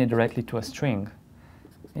assign it directly to a string,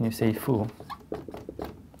 and you say foo,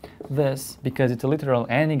 this, because it's a literal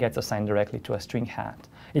and it gets assigned directly to a string hat,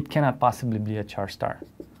 it cannot possibly be a char star.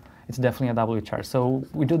 It's definitely a W char. So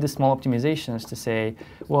we do these small optimizations to say,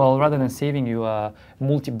 well, rather than saving you a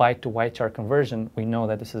multi-byte to wide char conversion, we know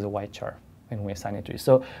that this is a wide char when we assign it to you.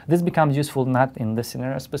 So this becomes useful not in this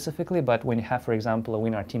scenario specifically, but when you have, for example, a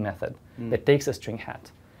WinRT method that takes a string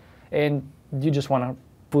hat, and you just want to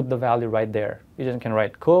put the value right there. You just can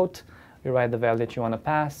write quote, you write the value that you want to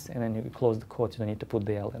pass, and then you close the quote, you don't need to put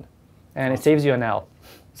the L in. And it saves you an L.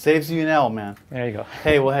 Saves you an L, man. There you go.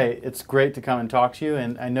 Hey, well, hey, it's great to come and talk to you,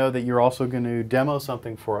 and I know that you're also going to demo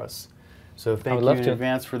something for us. So thank you in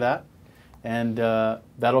advance for that. And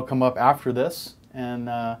that'll come up after this. And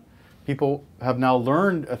people have now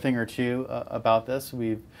learned a thing or two about this.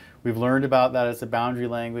 We've learned about that as a boundary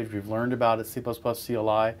language. We've learned about it C++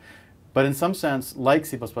 CLI. But in some sense, like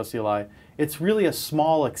C++ CLI, it's really a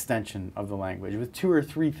small extension of the language with 2 or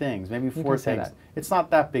 3 things, maybe 4 things. It's not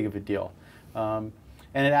that big of a deal. And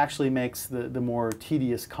it actually makes the more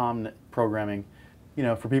tedious COM programming,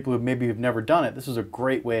 for people who maybe have never done it, this is a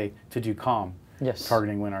great way to do COM,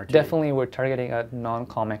 targeting WinRT. Definitely we're targeting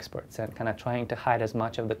non-COM experts and kind of trying to hide as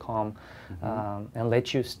much of the COM and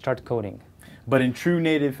let you start coding. But in true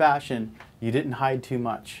native fashion, you didn't hide too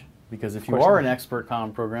much. Because if you are an expert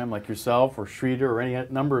COM program like yourself or Sridhar or any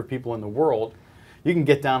number of people in the world, you can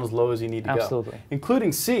get down as low as you need to go.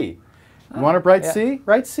 Including C. You want to write C?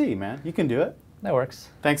 Write C, man. You can do it. That works.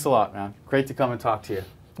 Thanks a lot, man. Great to come and talk to you. It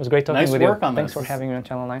was great talking with you. Nice work on this. Thanks for having me on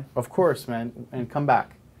Channel 9. Of course, man. And come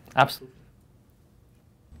back. Absolutely.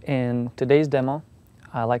 In today's demo,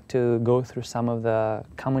 I'd like to go through some of the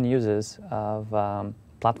common uses of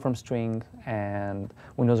platform string and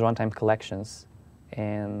Windows runtime collections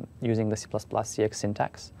and using the C++ CX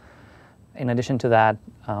syntax. In addition to that,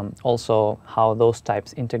 also how those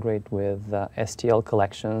types integrate with STL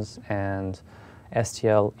collections and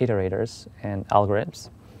STL iterators and algorithms.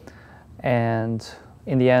 And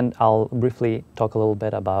in the end, I'll briefly talk a little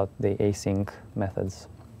bit about the async methods.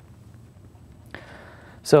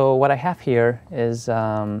 So what I have here is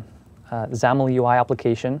a XAML UI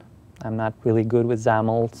application. I'm not really good with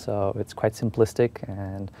XAML, so it's quite simplistic,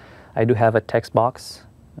 and I do have a text box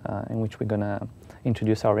in which we're going to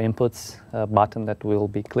introduce our inputs, a button that we'll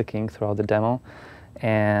be clicking throughout the demo,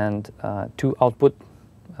 and 2 output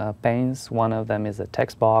panes. One of them is a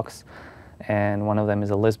text box, and one of them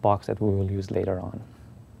is a list box that we will use later on.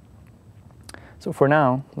 So for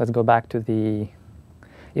now, let's go back to the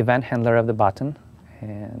event handler of the button,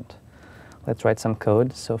 and let's write some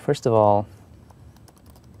code. So first of all,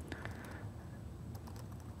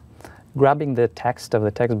 grabbing the text of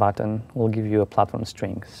the text button will give you a platform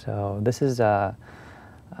string. So this is a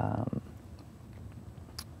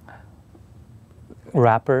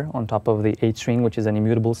wrapper on top of the H string, which is an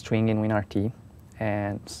immutable string in WinRT.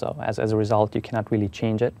 And so as a result, you cannot really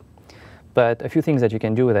change it. But a few things that you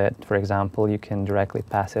can do with it, for example, you can directly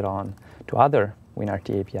pass it on to other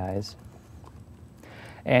WinRT APIs.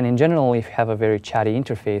 And in general, if you have a very chatty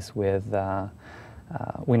interface with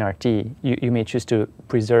WinRT, you may choose to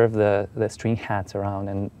preserve the string hats around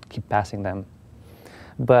and keep passing them.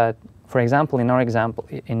 But for example, in our example,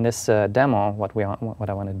 in this demo, what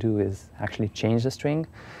I want to do is actually change the string.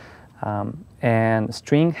 And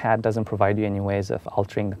string hat doesn't provide you any ways of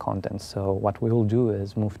altering the content. So what we will do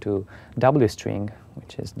is move to wstring,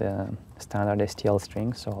 which is the standard STL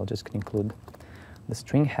string. So I'll just include the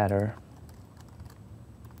string header,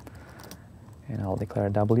 and I'll declare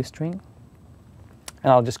a wstring,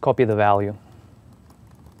 and I'll just copy the value.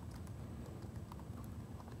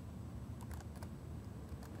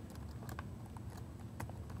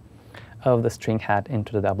 Of the string hat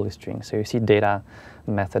into the wstring. So you see data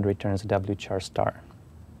method returns wchar star.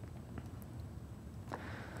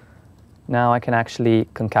 Now I can actually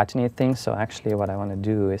concatenate things. So actually what I want to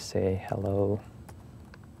do is say hello,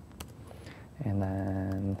 and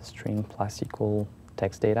then string plus equal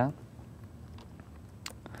text data.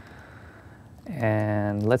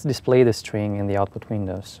 And let's display the string in the output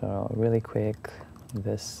window. So really quick,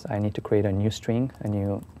 I need to create a new string, a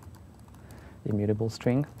new immutable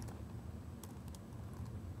string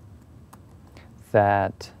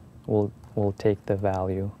that will take the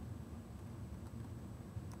value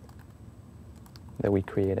that we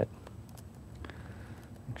created.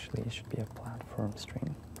 Actually, it should be a platform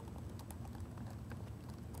string.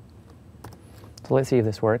 So let's see if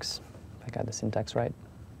this works, if I got the syntax right.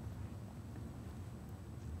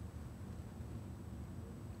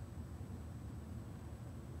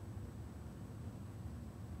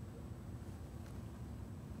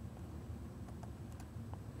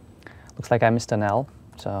 Looks like I missed an L,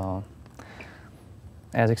 so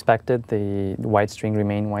as expected, the white string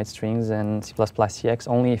remain white strings in C++ CX.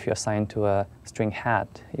 Only if you assign to a string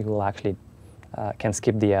hat, it will actually can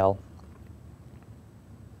skip the L.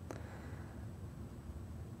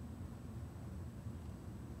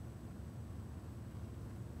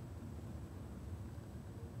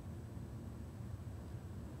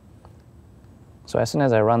 So as soon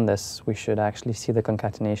as I run this, we should actually see the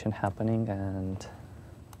concatenation happening, and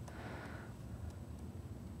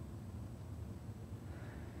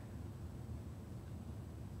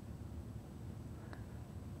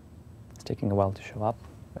taking a while to show up.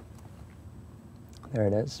 There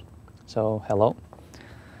it is. So hello.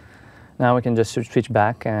 Now we can just switch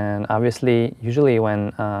back, and obviously, usually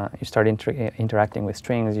when you start interacting with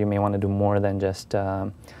strings, you may want to do more than just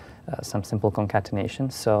some simple concatenation.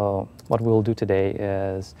 So what we'll do today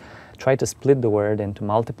is try to split the word into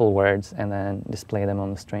multiple words and then display them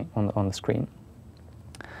on the screen.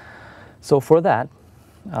 So for that,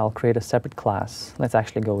 I'll create a separate class. Let's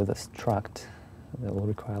actually go with a struct. That will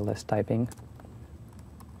require less typing.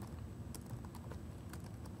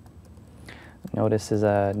 Notice this is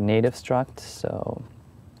a native struct, so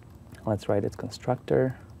let's write its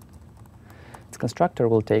constructor. Its constructor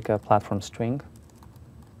will take a platform string.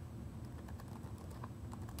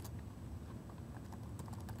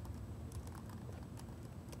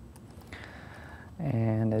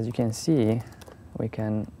 And as you can see, we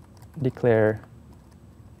can declare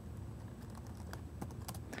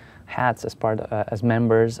hats as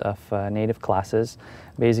members of native classes,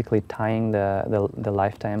 basically tying the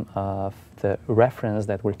lifetime of the reference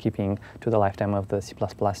that we're keeping to the lifetime of the C++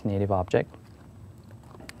 native object.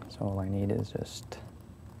 So all I need is just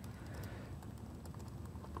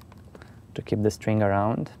to keep the string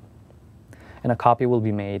around, and a copy will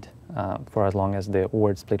be made for as long as the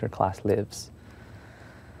word splitter class lives.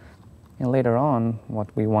 And later on, what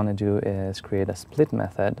we want to do is create a split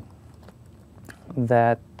method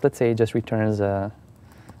that, let's say, just returns a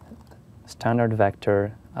standard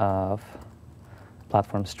vector of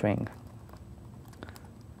platform string.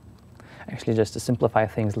 Actually, just to simplify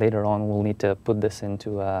things later on, we'll need to put this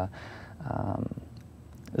into a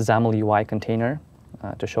XAML UI container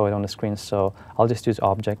to show it on the screen. So I'll just use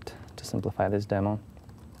object to simplify this demo.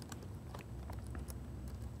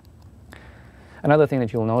 Another thing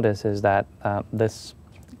that you'll notice is that this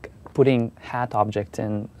putting hat object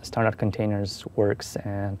in standard containers works,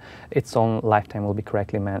 and its own lifetime will be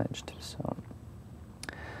correctly managed. So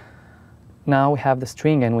now we have the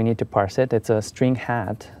string, and we need to parse it. It's a string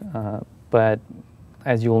hat, but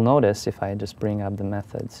as you will notice, if I just bring up the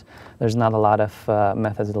methods, there's not a lot of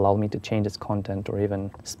methods that allow me to change its content or even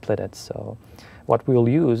split it. So what we will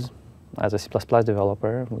use as a C++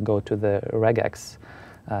 developer, we'll go to the regex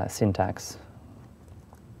syntax,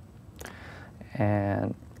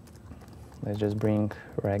 and let's just bring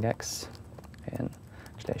regex in.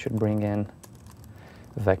 Actually, I should bring in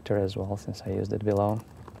vector as well, since I used it below.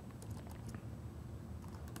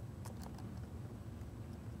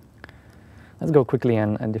 Let's go quickly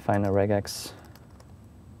and define a regex.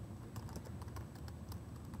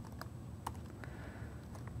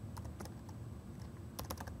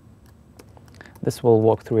 This will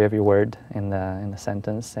walk through every word in the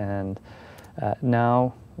sentence, and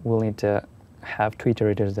now we'll need to have two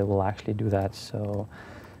iterators that will actually do that. So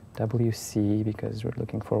WC, because we're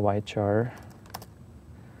looking for ychar.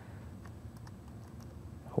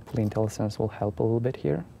 Hopefully IntelliSense will help a little bit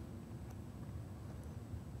here.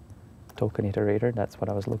 Token iterator, that's what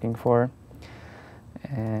I was looking for.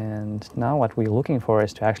 And now what we're looking for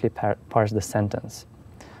is to actually parse the sentence.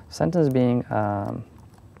 Sentence being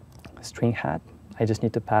string hat. I just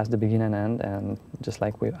need to pass the begin and end, and just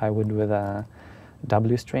like I would with a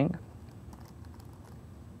W string.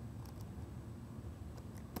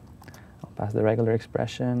 I'll pass the regular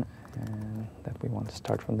expression, and that we want to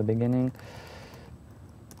start from the beginning.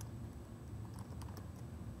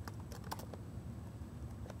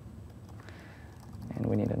 And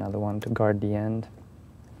we need another one to guard the end.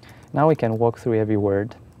 Now we can walk through every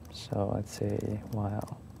word. So let's say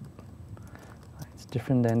while it's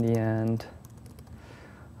different than the end,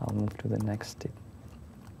 I'll move to the next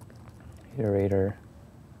iterator.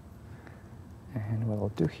 And what I'll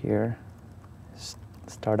do here is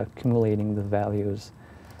start accumulating the values.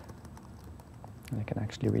 And I can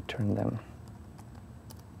actually return them.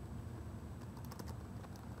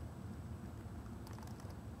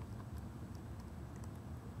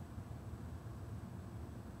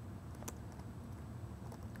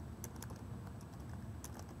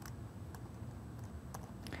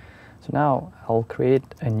 So now I'll create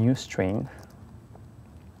a new string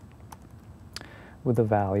with a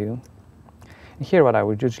value. And here what I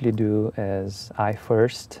would usually do is I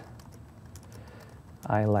first,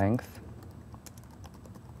 I length.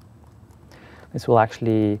 This will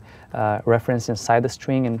actually reference inside the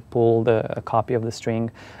string and pull a copy of the string.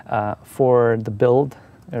 For the build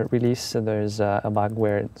release, so there's a bug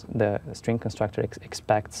where the string constructor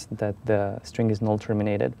expects that the string is null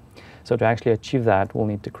terminated. So to actually achieve that, we'll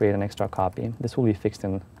need to create an extra copy. This will be fixed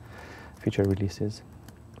in future releases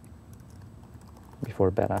before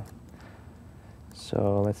beta.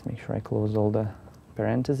 So let's make sure I close all the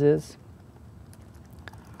parentheses.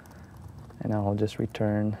 And I'll just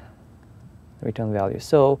return value.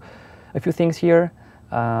 So a few things here.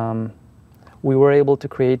 We were able to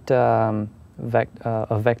create a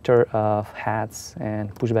vector of hats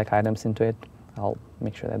and pushback items into it. I'll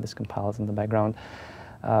make sure that this compiles in the background.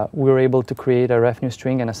 We were able to create a ref new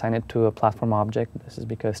string and assign it to a platform object. This is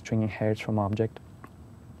because string inherits from object.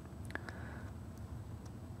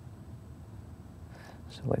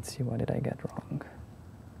 So let's see, what did I get wrong?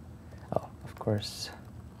 Oh, of course,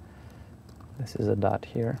 this is a dot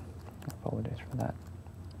here. I apologize for that.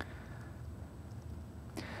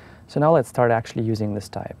 So now let's start actually using this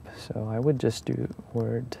type. So I would just do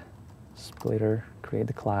word splitter, create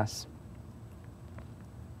the class.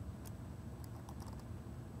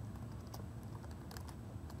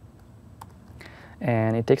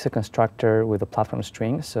 And it takes a constructor with a platform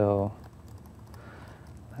string, so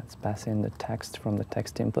let's pass in the text from the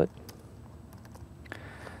text input.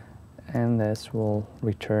 And this will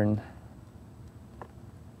return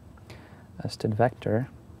a state vector.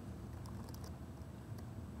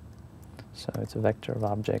 So it's a vector of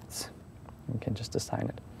objects. We can just assign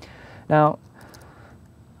it. Now,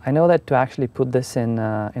 I know that to actually put this in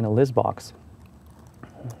a list box,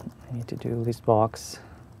 I need to do list box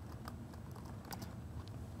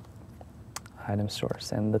item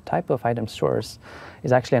source, and the type of item source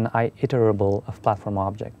is actually an iterable of platform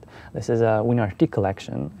object. This is a WinRT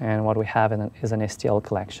collection, and what we have is an STL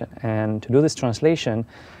collection. And to do this translation,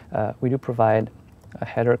 we do provide a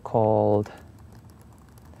header called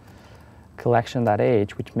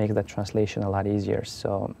collection.h, which makes that translation a lot easier.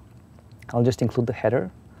 So I'll just include the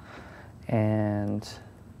header, and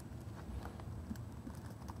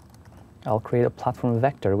I'll create a platform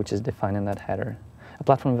vector, which is defined in that header. A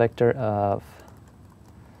platform vector of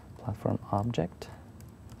platform object.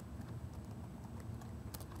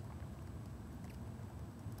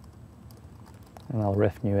 And I'll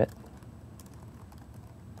ref new it.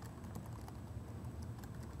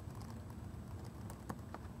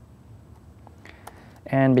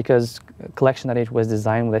 And because collection.h was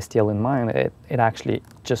designed with STL in mind, it actually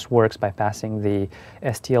just works by passing the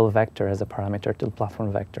STL vector as a parameter to the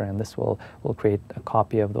platform vector, and this will create a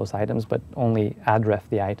copy of those items, but only addref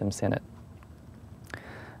the items in it.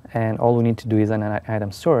 And all we need to do is an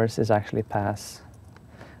item source is actually pass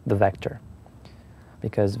the vector,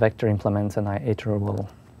 because vector implements an iterable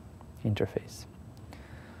interface.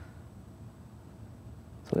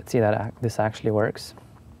 So let's see that this actually works.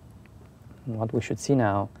 And what we should see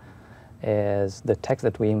now is the text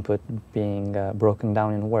that we input being broken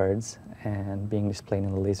down in words and being displayed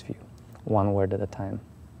in the list view, one word at a time.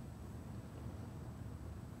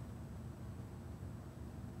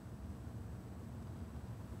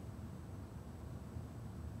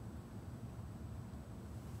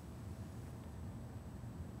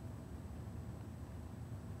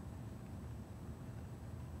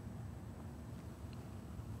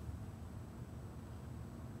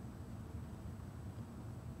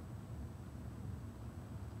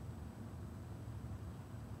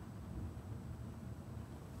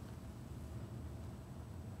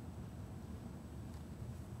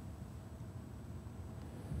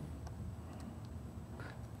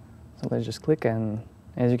 So let's just click, and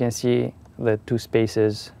as you can see, the two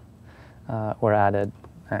spaces were added,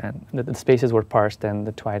 and the spaces were parsed, and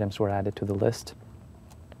the two items were added to the list.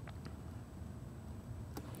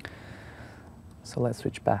 So let's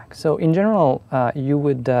switch back. So in general, you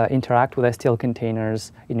would interact with STL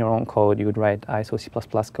containers in your own code. You would write ISO C++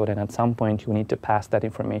 code, and at some point you need to pass that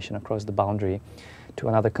information across the boundary to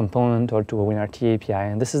another component or to a WinRT API.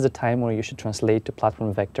 And this is the time where you should translate to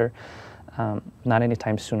platform vector. Not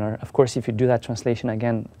anytime sooner. Of course, if you do that translation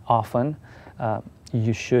again often,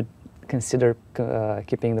 you should consider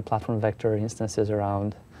keeping the platform vector instances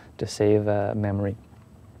around to save memory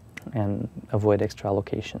and avoid extra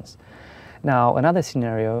allocations. Now, another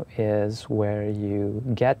scenario is where you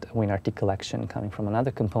get a WinRT collection coming from another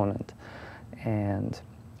component, and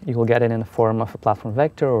you will get it in the form of a platform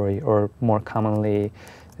vector, or more commonly,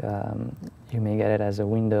 you may get it as a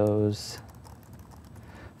Windows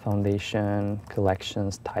Foundation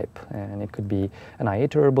collections type, and it could be an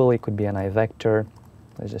iiterable, it could be an iVector.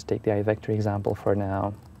 Let's just take the iVector example for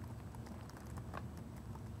now.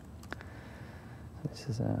 This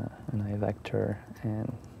is an iVector,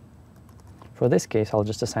 and for this case, I'll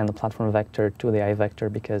just assign the platform vector to the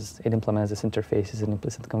iVector because it implements this interface as an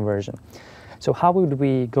implicit conversion. So how would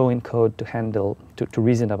we go in code to handle, to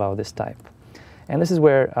reason about this type? And this is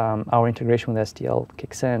where our integration with STL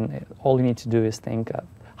kicks in. All you need to do is think,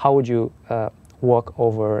 how would you walk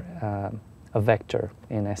over a vector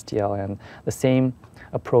in STL? And the same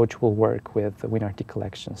approach will work with the WinRT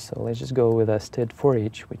collections. So let's just go with a std for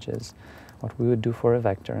each, which is what we would do for a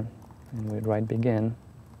vector. And we'd write begin,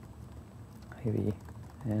 IV,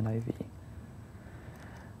 and IV.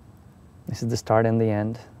 This is the start and the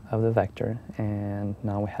end of the vector. And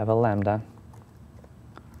now we have a lambda.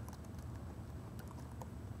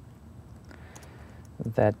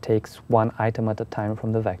 That takes one item at a time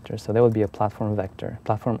from the vector. So there will be a platform vector,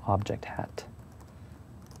 platform object hat.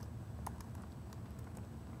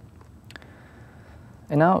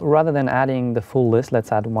 And now, rather than adding the full list,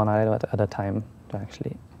 let's add one item at a time to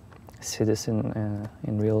actually see this in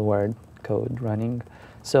real world code running.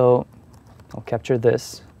 So I'll capture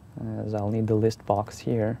this, as I'll need the list box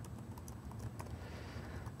here.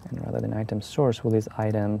 And rather than item source, will these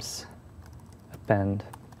items append?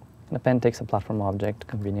 And append takes a platform object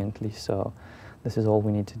conveniently, so this is all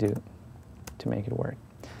we need to do to make it work.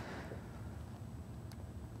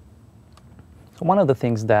 So one of the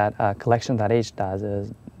things that collection.h does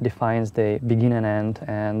is defines the begin and end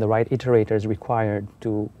and the right iterators required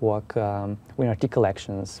to walk WinRT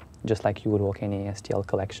collections, just like you would walk any STL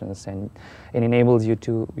collections, and it enables you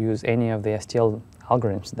to use any of the STL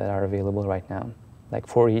algorithms that are available right now, like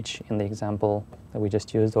for each in the example that we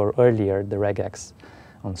just used, or earlier, the regex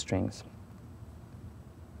on strings.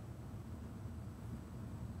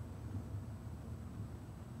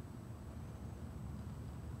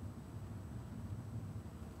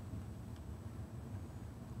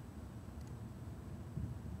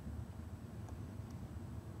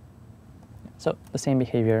 So the same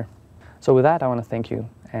behavior. So with that, I want to thank you.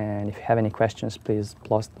 And if you have any questions, please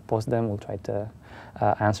post them. We'll try to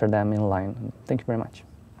answer them in line. Thank you very much.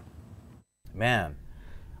 Man,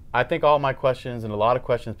 I think all my questions and a lot of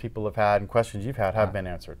questions people have had and questions you've had have been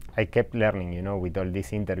answered. I kept learning, you know, with all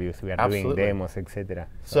these interviews. We are doing demos, etc.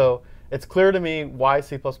 So it's clear to me why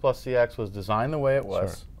C++ CX was designed the way it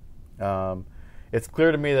was. Sure. It's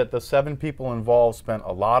clear to me that the 7 people involved spent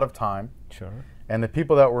a lot of time. Sure. And the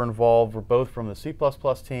people that were involved were both from the C++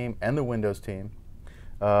 team and the Windows team.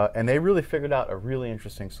 And they really figured out a really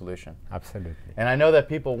interesting solution. Absolutely. And I know that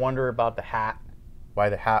people wonder about the hat, why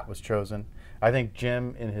the hat was chosen. I think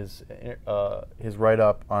Jim, in his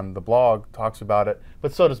write-up on the blog, talks about it,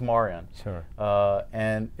 but so does Marian. Sure.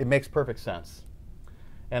 And it makes perfect sense.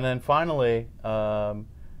 And then finally,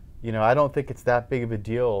 you know, I don't think it's that big of a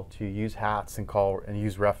deal to use hats and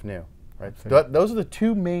use ref new. Right? Those are the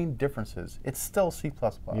 2 main differences. It's still C++.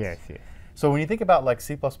 Yes, yes. So when you think about like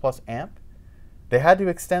C++ AMP, they had to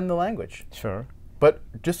extend the language. Sure. but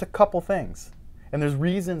just a couple things. And there's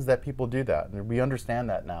reasons that people do that, and we understand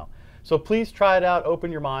that now. So please try it out,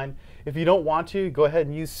 open your mind. If you don't want to, go ahead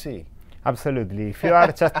and use C. Absolutely. If you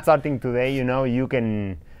are just starting today, you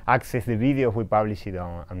can access the videos we publish it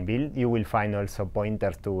on Build. You will find also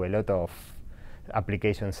pointers to a lot of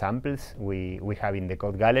application samples we have in the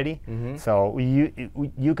code gallery. So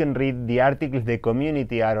you can read the articles the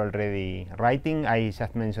community are already writing. I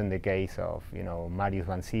just mentioned the case of Marius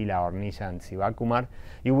Vansila or Nishant Sivakumar.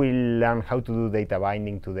 You will learn how to do data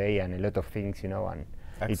binding today and a lot of things, and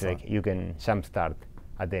it's like you can jumpstart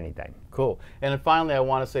at any time. Cool. And then finally, I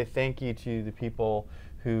want to say thank you to the people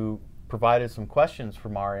who provided some questions for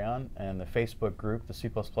Marian and the Facebook group, the C++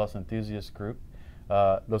 enthusiast group.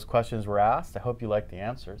 Those questions were asked. I hope you like the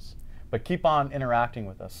answers. But keep on interacting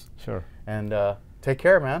with us. Sure. And take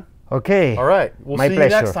care, man. Okay. All right. We'll My see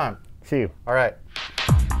pleasure. you next time. See you. All right.